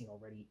what we've seen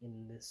already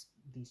in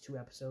these two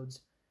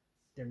episodes,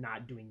 they're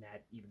not doing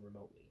that even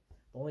remotely.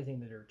 The only thing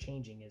that they're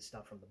changing is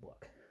stuff from the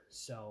book.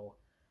 So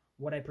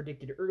what I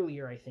predicted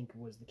earlier, I think,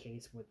 was the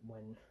case with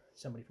when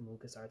somebody from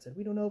LucasArts said,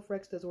 we don't know if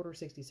Rex does Order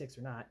 66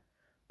 or not,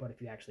 but if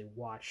you actually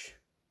watch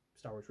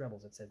Star Wars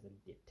Rebels, it says that he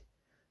didn't.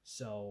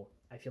 So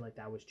I feel like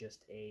that was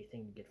just a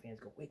thing to get fans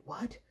to go, wait,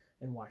 what?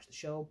 And watch the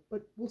show,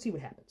 but we'll see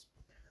what happens.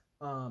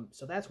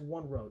 So that's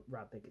one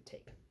route they could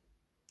take.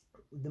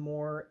 The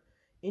more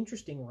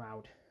interesting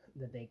route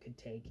that they could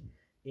take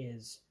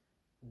is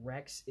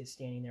Rex is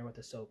standing there with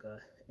Ahsoka,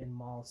 and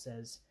Maul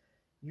says,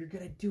 you're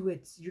going to do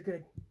it. You're going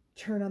to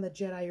turn on the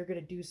Jedi. You're going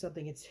to do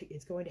something.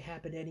 It's going to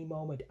happen any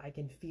moment. I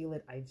can feel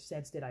it. I've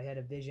sensed it. I had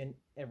a vision,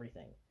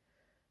 everything.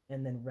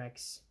 And then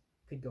Rex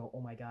could go,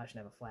 oh my gosh,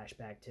 and have a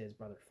flashback to his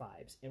brother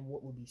Fives. And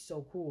what would be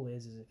so cool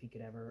is if he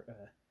could ever,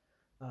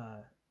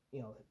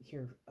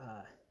 hear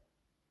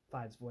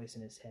Fives' voice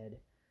in his head,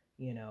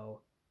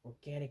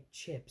 organic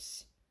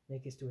chips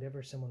make us do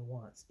whatever someone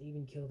wants,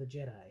 even kill the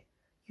Jedi.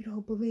 You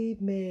don't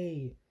believe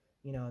me,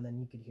 and then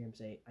you could hear him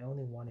say, I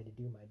only wanted to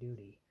do my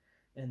duty.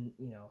 And,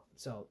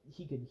 so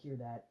he could hear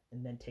that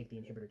and then take the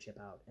inhibitor chip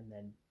out, and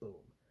then boom,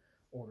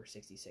 Order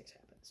 66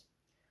 happens.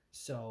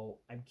 So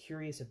I'm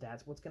curious if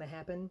that's what's going to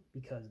happen,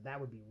 because that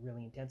would be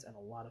really intense and a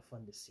lot of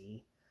fun to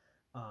see.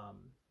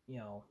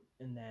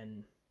 And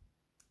then,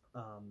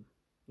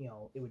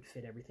 it would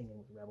fit everything in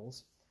with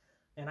Rebels.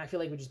 And I feel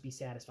like it would just be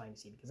satisfying to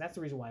see, because that's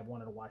the reason why I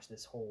wanted to watch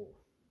this whole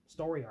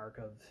story arc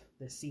of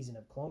this season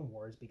of Clone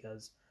Wars,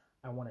 because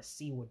I want to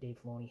see what Dave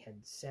Filoni had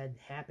said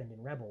happened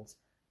in Rebels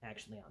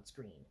actually on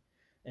screen.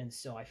 And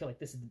so I feel like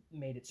this has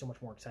made it so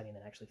much more exciting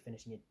than actually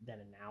finishing it then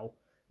and now,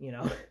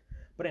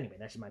 But anyway,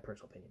 that's just my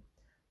personal opinion.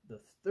 The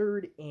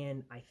third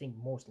and I think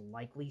most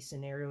likely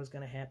scenario is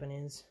going to happen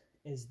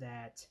is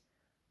that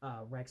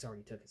Rex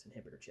already took his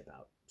inhibitor chip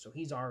out. So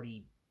he's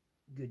already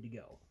good to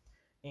go.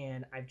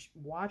 And I've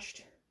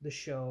watched the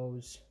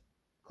shows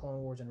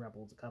Clone Wars and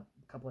Rebels a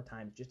couple of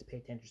times just to pay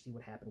attention to see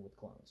what happened with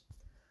clones.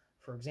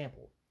 For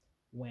example,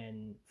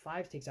 when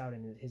Fives takes out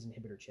his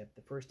inhibitor chip,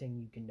 the first thing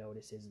you can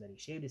notice is that he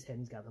shaved his head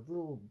and he's got a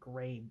little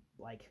gray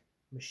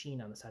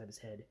machine on the side of his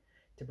head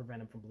to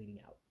prevent him from bleeding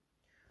out.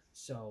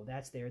 So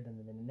that's there. Then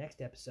in the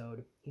next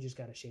episode, he's just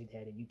got a shaved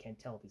head and you can't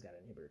tell if he's got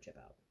an inhibitor chip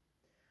out.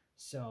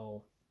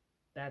 So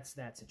that's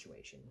that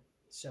situation.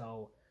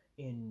 So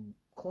in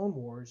Clone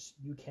Wars,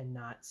 you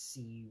cannot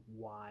see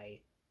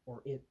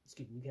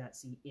you cannot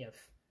see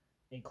if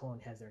a clone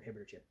has their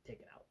inhibitor chip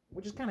taken out,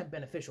 which is kind of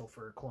beneficial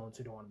for clones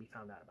who don't want to be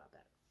found out about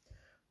that.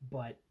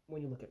 But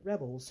when you look at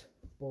Rebels,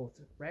 both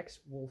Rex,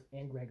 Wolf,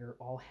 and Gregor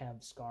all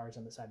have scars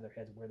on the side of their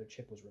heads where their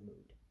chip was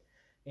removed.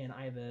 And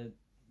I have a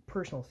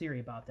personal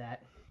theory about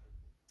that.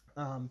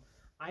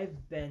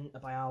 I've been a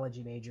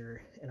biology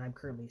major, and I'm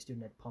currently a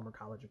student at Palmer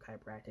College of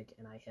Chiropractic,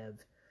 and I have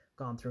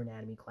gone through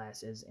anatomy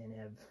classes and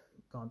have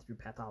gone through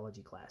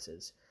pathology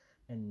classes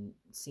and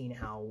seen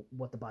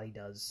what the body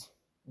does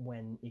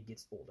when it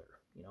gets older.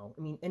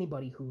 I mean,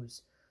 anybody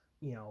who's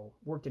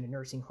worked in a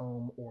nursing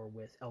home or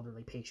with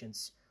elderly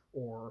patients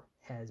or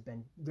has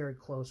been very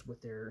close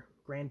with their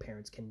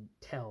grandparents can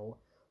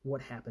tell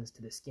what happens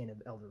to the skin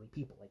of elderly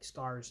people. Like,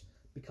 scars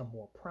become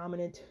more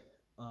prominent,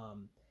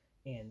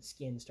 and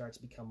skin starts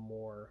to become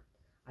more,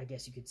 I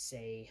guess you could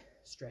say,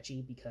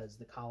 stretchy, because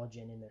the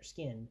collagen in their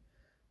skin,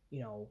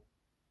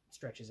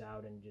 stretches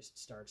out and just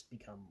starts to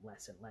become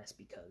less and less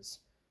because,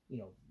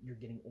 you're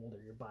getting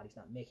older, your body's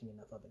not making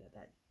enough of it at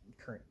that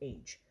current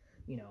age.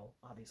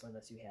 Obviously,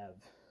 unless you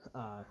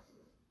have,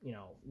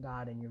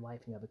 God in your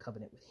life and you have a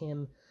covenant with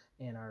Him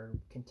and are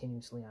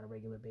continuously on a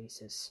regular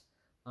basis,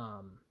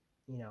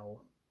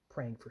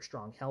 praying for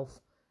strong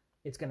health,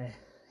 it's going to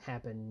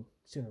happen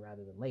sooner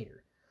rather than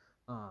later.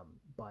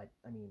 But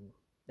I mean,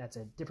 that's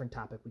a different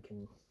topic we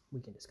can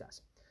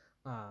discuss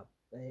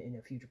in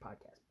a future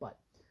podcast. But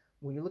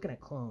when you're looking at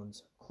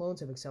clones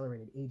have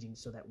accelerated aging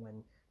so that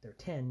when they're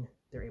 10,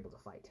 they're able to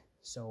fight.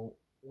 So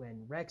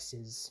when Rex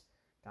is,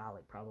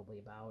 probably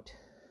about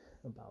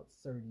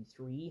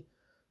 33,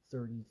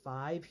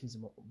 35, he's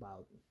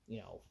about,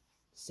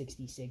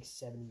 66,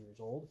 70 years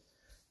old,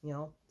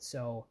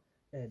 so,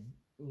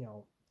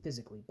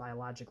 physically,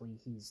 biologically,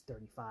 he's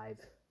 35,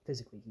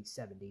 physically, he's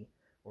 70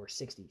 or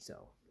 60.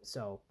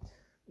 So,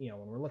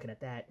 when we're looking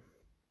at that,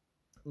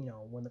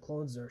 when the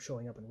clones are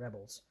showing up in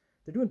Rebels,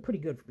 they're doing pretty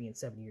good for being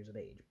 70 years of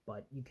age,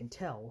 but you can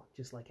tell,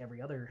 just like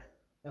every other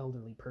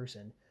elderly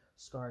person,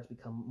 scars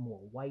become more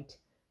white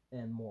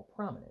and more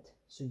prominent.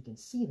 So you can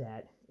see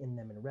that in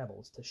them in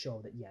Rebels to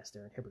show that, yes,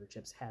 their inhibitor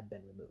chips have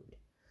been removed.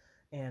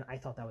 And I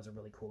thought that was a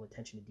really cool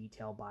attention to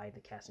detail by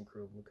the cast and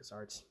crew of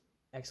LucasArts.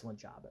 Excellent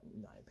job,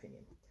 in my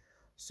opinion.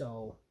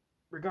 So,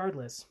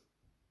 regardless,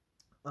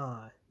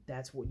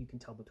 that's what you can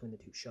tell between the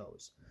two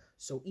shows.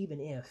 So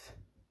even if,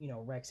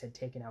 Rex had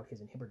taken out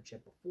his inhibitor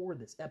chip before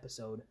this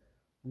episode,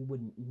 we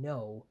wouldn't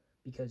know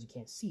because you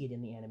can't see it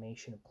in the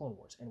animation of Clone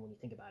Wars. And when you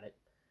think about it,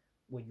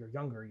 when you're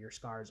younger, your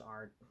scars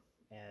aren't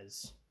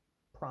as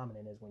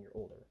prominent as when you're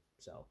older.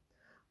 So,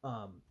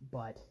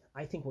 but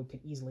I think what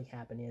could easily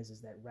happen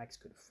is that Rex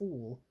could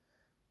fool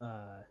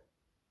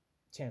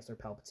Chancellor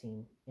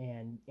Palpatine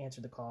and answer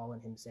the call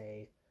and him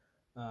say,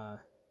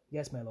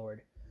 yes, my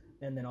lord.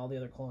 And then all the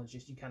other clones,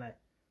 you kind of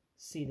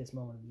see this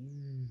moment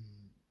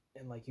of,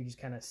 and like you just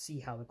kind of see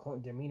how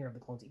the demeanor of the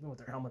clones, even with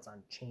their helmets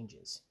on,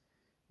 changes,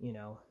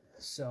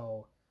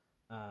 So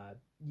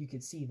you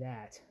could see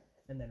that,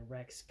 and then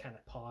Rex kind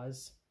of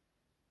pause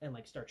and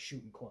like start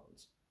shooting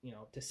clones,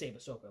 to save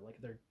Ahsoka. Like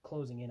they're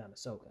closing in on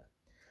Ahsoka.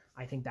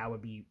 I think that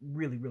would be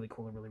really, really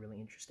cool and really, really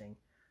interesting.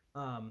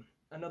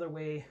 Another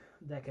way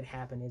that could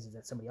happen is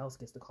that somebody else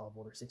gets the call of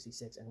Order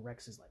 66, and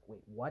Rex is like,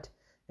 wait, what?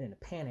 And in a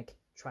panic,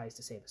 tries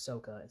to save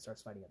Ahsoka and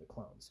starts fighting other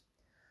clones.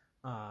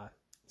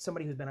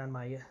 Somebody who's been on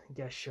my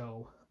guest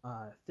show,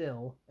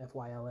 Phil,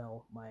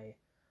 Fyll,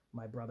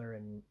 my brother,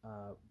 and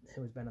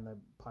who's been on the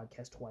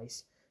podcast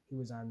twice. He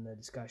was on the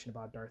discussion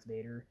about Darth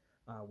Vader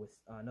with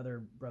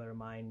another brother of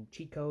mine,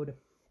 Cheat Code,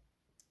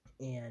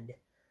 and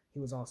he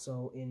was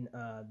also in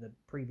the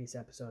previous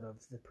episode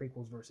of the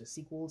prequels versus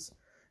sequels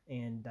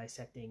and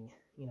dissecting,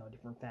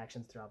 different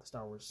factions throughout the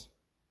Star Wars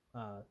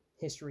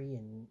history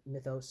and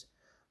mythos.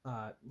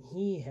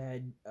 He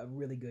had a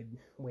really good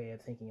way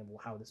of thinking of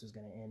how this was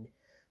going to end,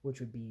 which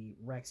would be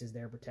Rex is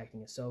there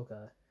protecting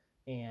Ahsoka,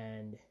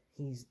 and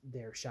he's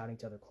there shouting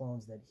to other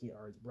clones that he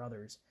are his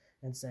brothers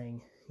and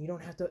saying, you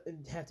don't have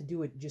to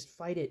do it, just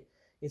fight it.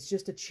 It's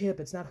just a chip.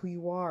 It's not who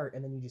you are.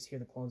 And then you just hear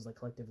the clones like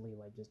collectively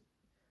like just,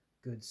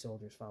 good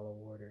soldiers follow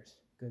orders.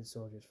 Good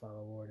soldiers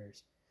follow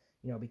orders.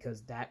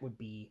 Because that would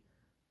be,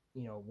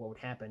 what would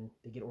happen.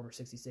 They get Order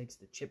 66,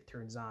 the chip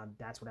turns on.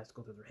 That's what has to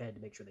go through their head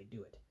to make sure they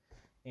do it.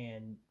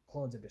 And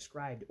clones have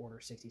described Order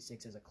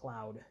 66 as a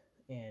cloud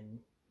and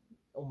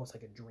almost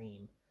like a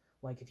dream.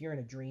 Like if you're in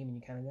a dream and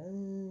you kind of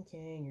go,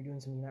 okay, and you're doing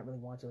something you not really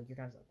want to, like you're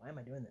kind of like, why am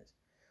I doing this?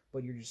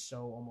 But you're just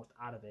so almost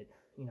out of it,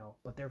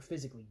 but they're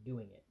physically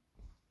doing it.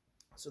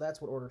 So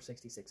that's what Order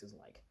 66 is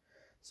like.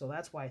 So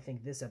that's why I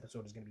think this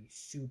episode is going to be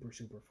super,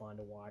 super fun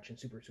to watch and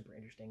super, super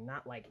interesting.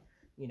 Not like,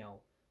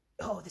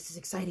 oh, this is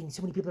exciting,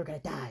 so many people are going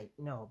to die.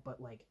 No,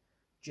 but like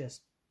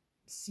just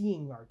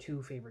seeing our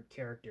two favorite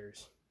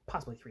characters,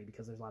 possibly three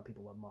because there's a lot of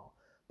people who love them all,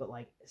 but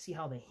like see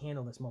how they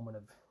handle this moment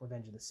of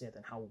Revenge of the Sith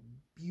and how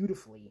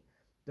beautifully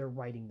they're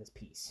writing this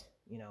piece,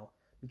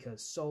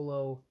 because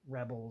Solo,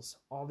 Rebels,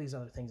 all these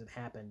other things have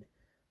happened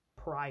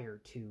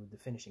prior to the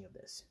finishing of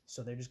this.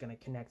 So they're just going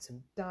to connect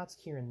some dots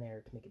here and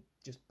there to make it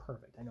just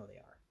perfect. I know they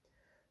are.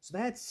 So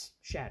that's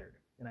Shattered,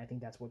 and I think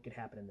that's what could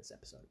happen in this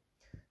episode.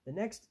 The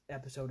next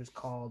episode is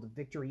called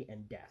Victory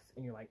and Death,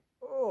 and you're like,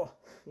 oh,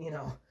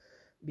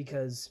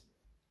 because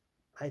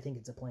I think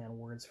it's a play on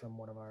words from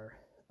one of our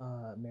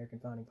American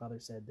founding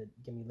fathers said that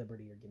give me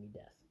liberty or give me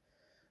death.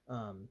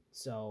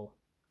 So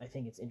I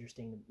think it's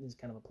interesting. This is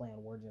kind of a play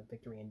on words of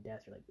victory and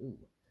death. You're like, ooh.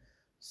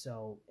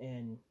 So,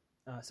 and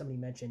somebody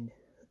mentioned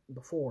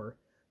before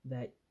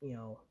that,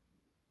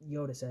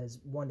 Yoda says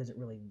one doesn't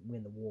really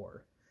win the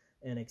war,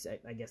 and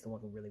I guess the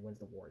one who really wins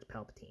the war is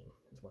Palpatine,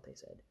 is what they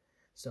said.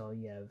 So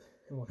you have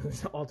one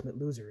who's the ultimate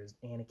loser is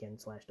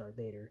Anakin / Darth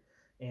Vader,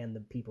 and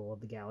the people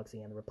of the galaxy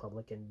and the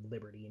Republic and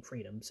liberty and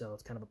freedom. So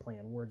it's kind of a play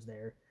on words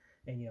there,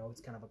 and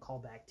it's kind of a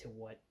callback to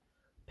what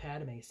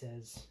Padme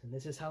says, and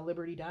this is how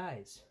liberty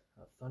dies,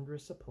 a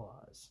thunderous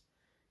applause.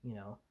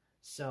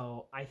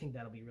 So I think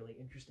that'll be really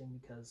interesting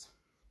because,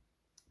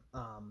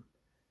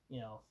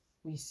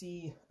 we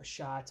see a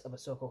shot of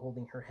Ahsoka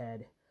holding her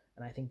head,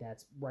 and I think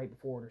that's right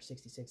before Order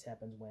 66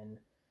 happens when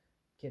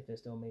Kit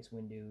Fisto, Mace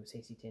Windu,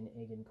 Saesee Tiin,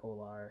 Anakin,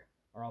 Kolar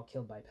are all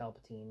killed by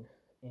Palpatine,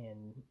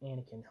 and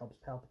Anakin helps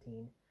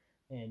Palpatine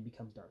and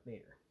becomes Darth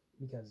Vader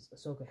because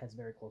Ahsoka has a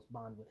very close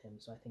bond with him.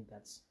 So I think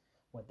that's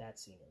what that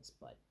scene is.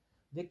 But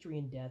Victory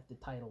in Death, the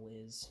title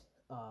is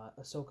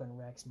Ahsoka and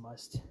Rex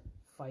must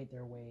fight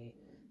their way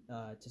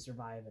to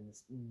survive in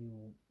this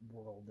new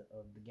world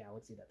of the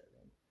galaxy that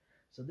they're in.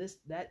 So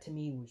that to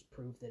me was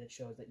proof that it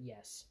shows that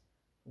yes,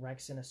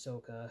 Rex and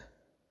Ahsoka,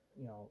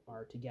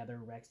 are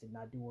together. Rex did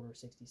not do Order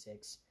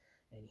 66,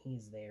 and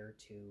he's there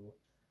to,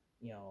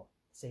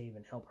 save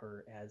and help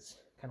her as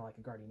kind of like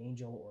a guardian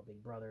angel or a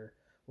big brother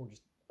or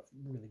just a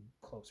really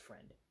close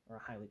friend or a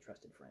highly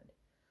trusted friend.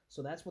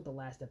 So that's what the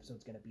last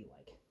episode's going to be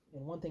like.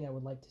 And one thing I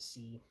would like to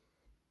see,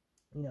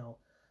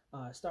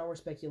 Star Wars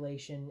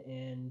speculation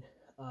and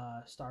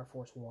Star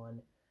Force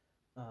One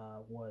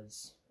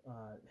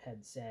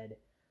had said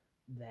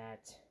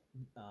that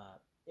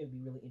it would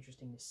be really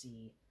interesting to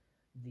see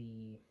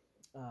the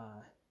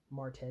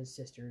Martez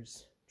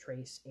sisters,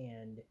 Trace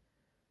and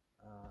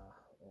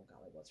oh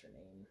golly, what's her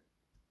name?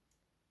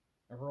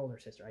 Her older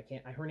sister.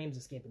 her name's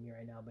escaping me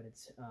right now, but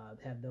it's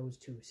have those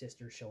two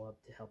sisters show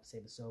up to help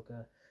save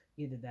Ahsoka.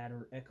 Either that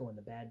or Echo and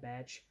the Bad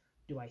Batch.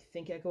 Do I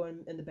think Echo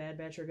and the Bad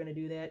Batch are going to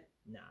do that?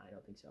 Nah, I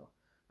don't think so.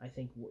 I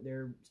think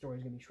their story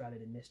is going to be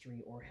shrouded in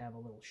mystery or have a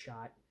little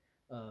shot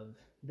of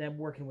them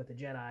working with the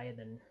Jedi and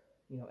then,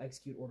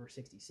 execute Order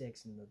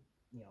 66 and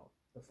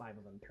the 5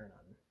 of them turn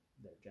on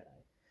their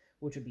Jedi,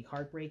 which would be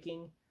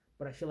heartbreaking,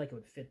 but I feel like it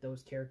would fit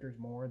those characters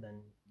more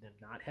than them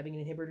not having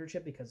an inhibitor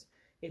chip, because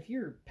if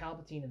you're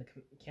Palpatine and the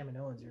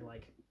Kaminoans, you're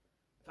like,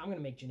 if I'm going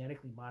to make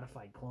genetically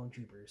modified clone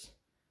troopers,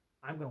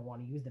 I'm going to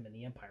want to use them in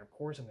the Empire. Of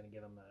course I'm going to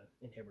give them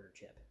an inhibitor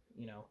chip.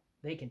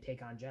 They can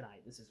take on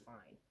Jedi. This is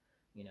fine.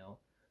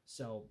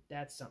 So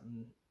that's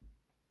something,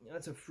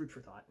 that's a fruit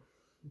for thought.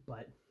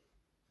 But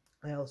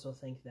I also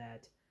think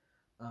that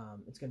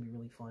it's going to be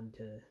really fun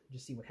to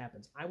just see what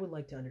happens. I would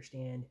like to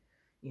understand,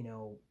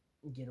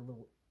 get a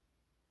little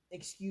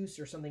excuse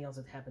or something else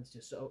that happens to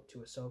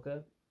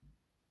Ahsoka.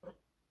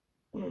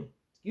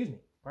 Excuse me.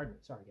 Pardon me.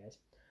 Sorry, guys.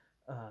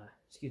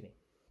 Excuse me.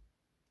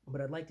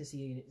 But I'd like to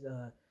see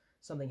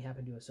something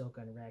happen to Ahsoka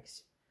and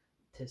Rex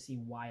to see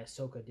why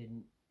Ahsoka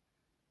didn't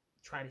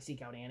try to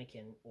seek out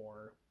Anakin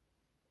or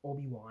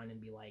Obi-Wan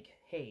and be like,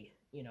 hey,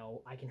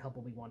 I can help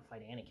Obi-Wan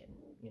fight Anakin,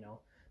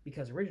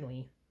 because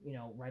originally,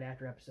 right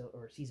after episode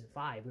or season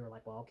 5, we were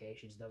like, well, okay,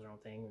 she just does her own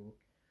thing and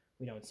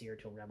we don't see her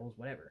till Rebels,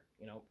 whatever.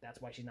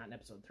 That's why she's not in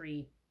episode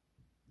 3.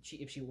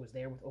 If she was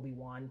there with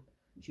Obi-Wan,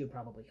 she would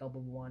probably help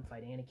Obi-Wan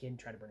fight Anakin,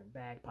 try to bring him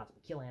back,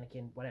 possibly kill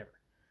Anakin, whatever,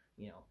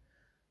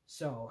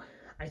 So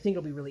I think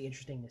it'll be really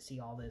interesting to see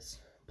all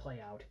this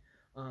play out.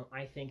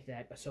 I think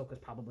that Ahsoka's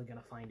probably going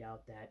to find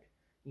out that,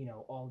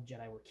 all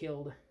Jedi were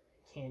killed,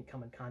 can't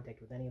come in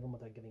contact with any of them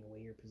without giving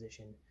away your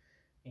position,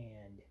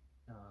 and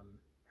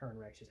her and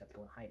Rex just have to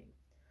go in hiding.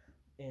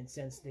 And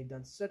since they've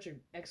done such an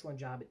excellent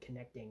job at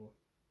connecting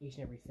each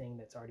and everything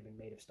that's already been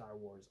made of Star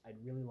Wars,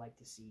 I'd really like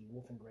to see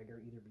Wolf and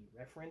Gregor either be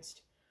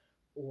referenced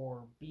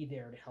or be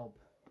there to help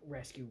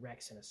rescue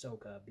Rex and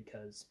Ahsoka,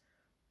 because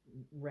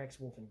Rex,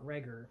 Wolf, and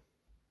Gregor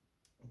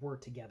were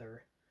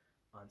together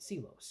on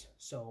Sealos.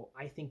 So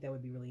I think that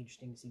would be really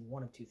interesting to see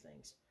one of two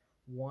things.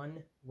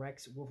 One,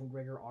 Rex, Wolf, and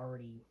Gregor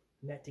already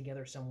met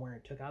together somewhere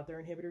and took out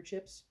their inhibitor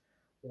chips,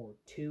 or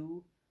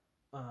two,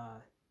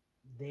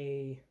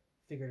 they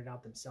figured it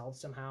out themselves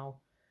somehow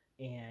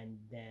and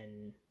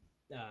then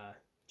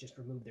just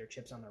removed their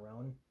chips on their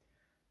own,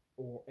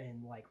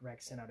 and like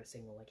Rex sent out a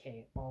signal like,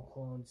 hey, all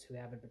clones who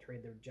haven't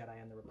betrayed their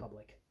Jedi and the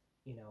Republic,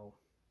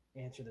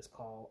 answer this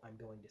call, I'm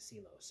going to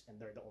Sealos, and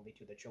they're the only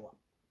two that show up.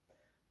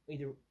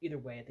 Either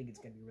way, I think it's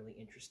going to be really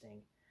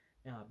interesting,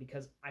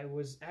 because I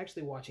was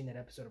actually watching that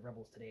episode of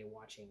Rebels today,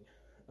 watching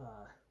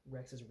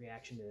Rex's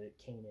reaction to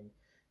Kanan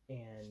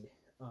and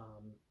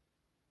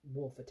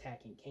Wolf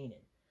attacking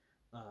Kanan.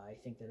 I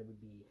think that it would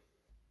be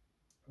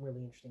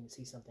really interesting to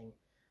see something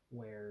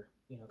where,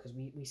 because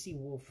we see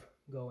Wolf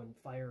go and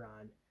fire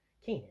on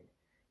Kanan,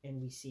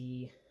 and we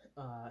see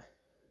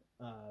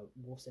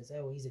Wolf says,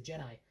 oh, he's a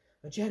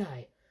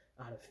Jedi,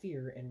 out of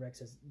fear, and Rex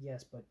says,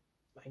 yes, but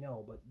I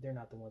know, but they're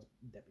not the ones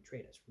that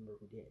betrayed us. Remember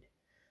who did.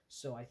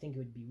 So I think it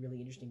would be really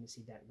interesting to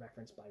see that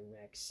referenced by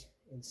Rex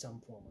in some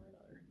form or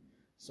another.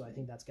 So I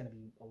think that's going to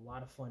be a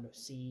lot of fun to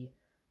see.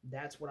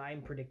 That's what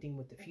I'm predicting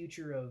with the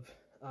future of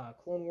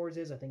Clone Wars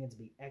is. I think it's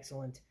going to be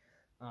excellent.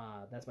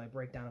 That's my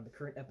breakdown of the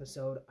current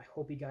episode. I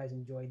hope you guys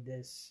enjoyed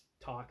this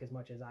talk as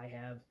much as I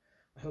have.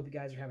 I hope you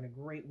guys are having a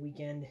great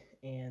weekend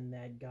and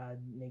that God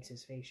makes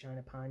his face shine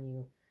upon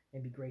you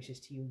and be gracious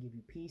to you and give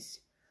you peace.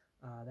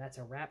 That's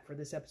a wrap for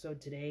this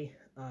episode today.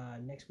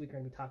 Next week, we're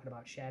going to be talking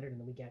about Shattered, and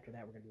the week after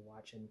that, we're going to be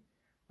watching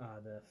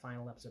the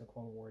final episode of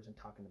Clone Wars and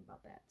talking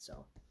about that.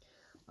 So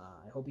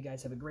I hope you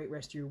guys have a great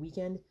rest of your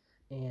weekend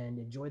and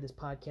enjoy this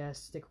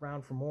podcast. Stick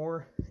around for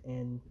more,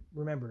 and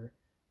remember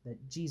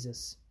that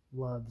Jesus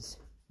loves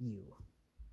you.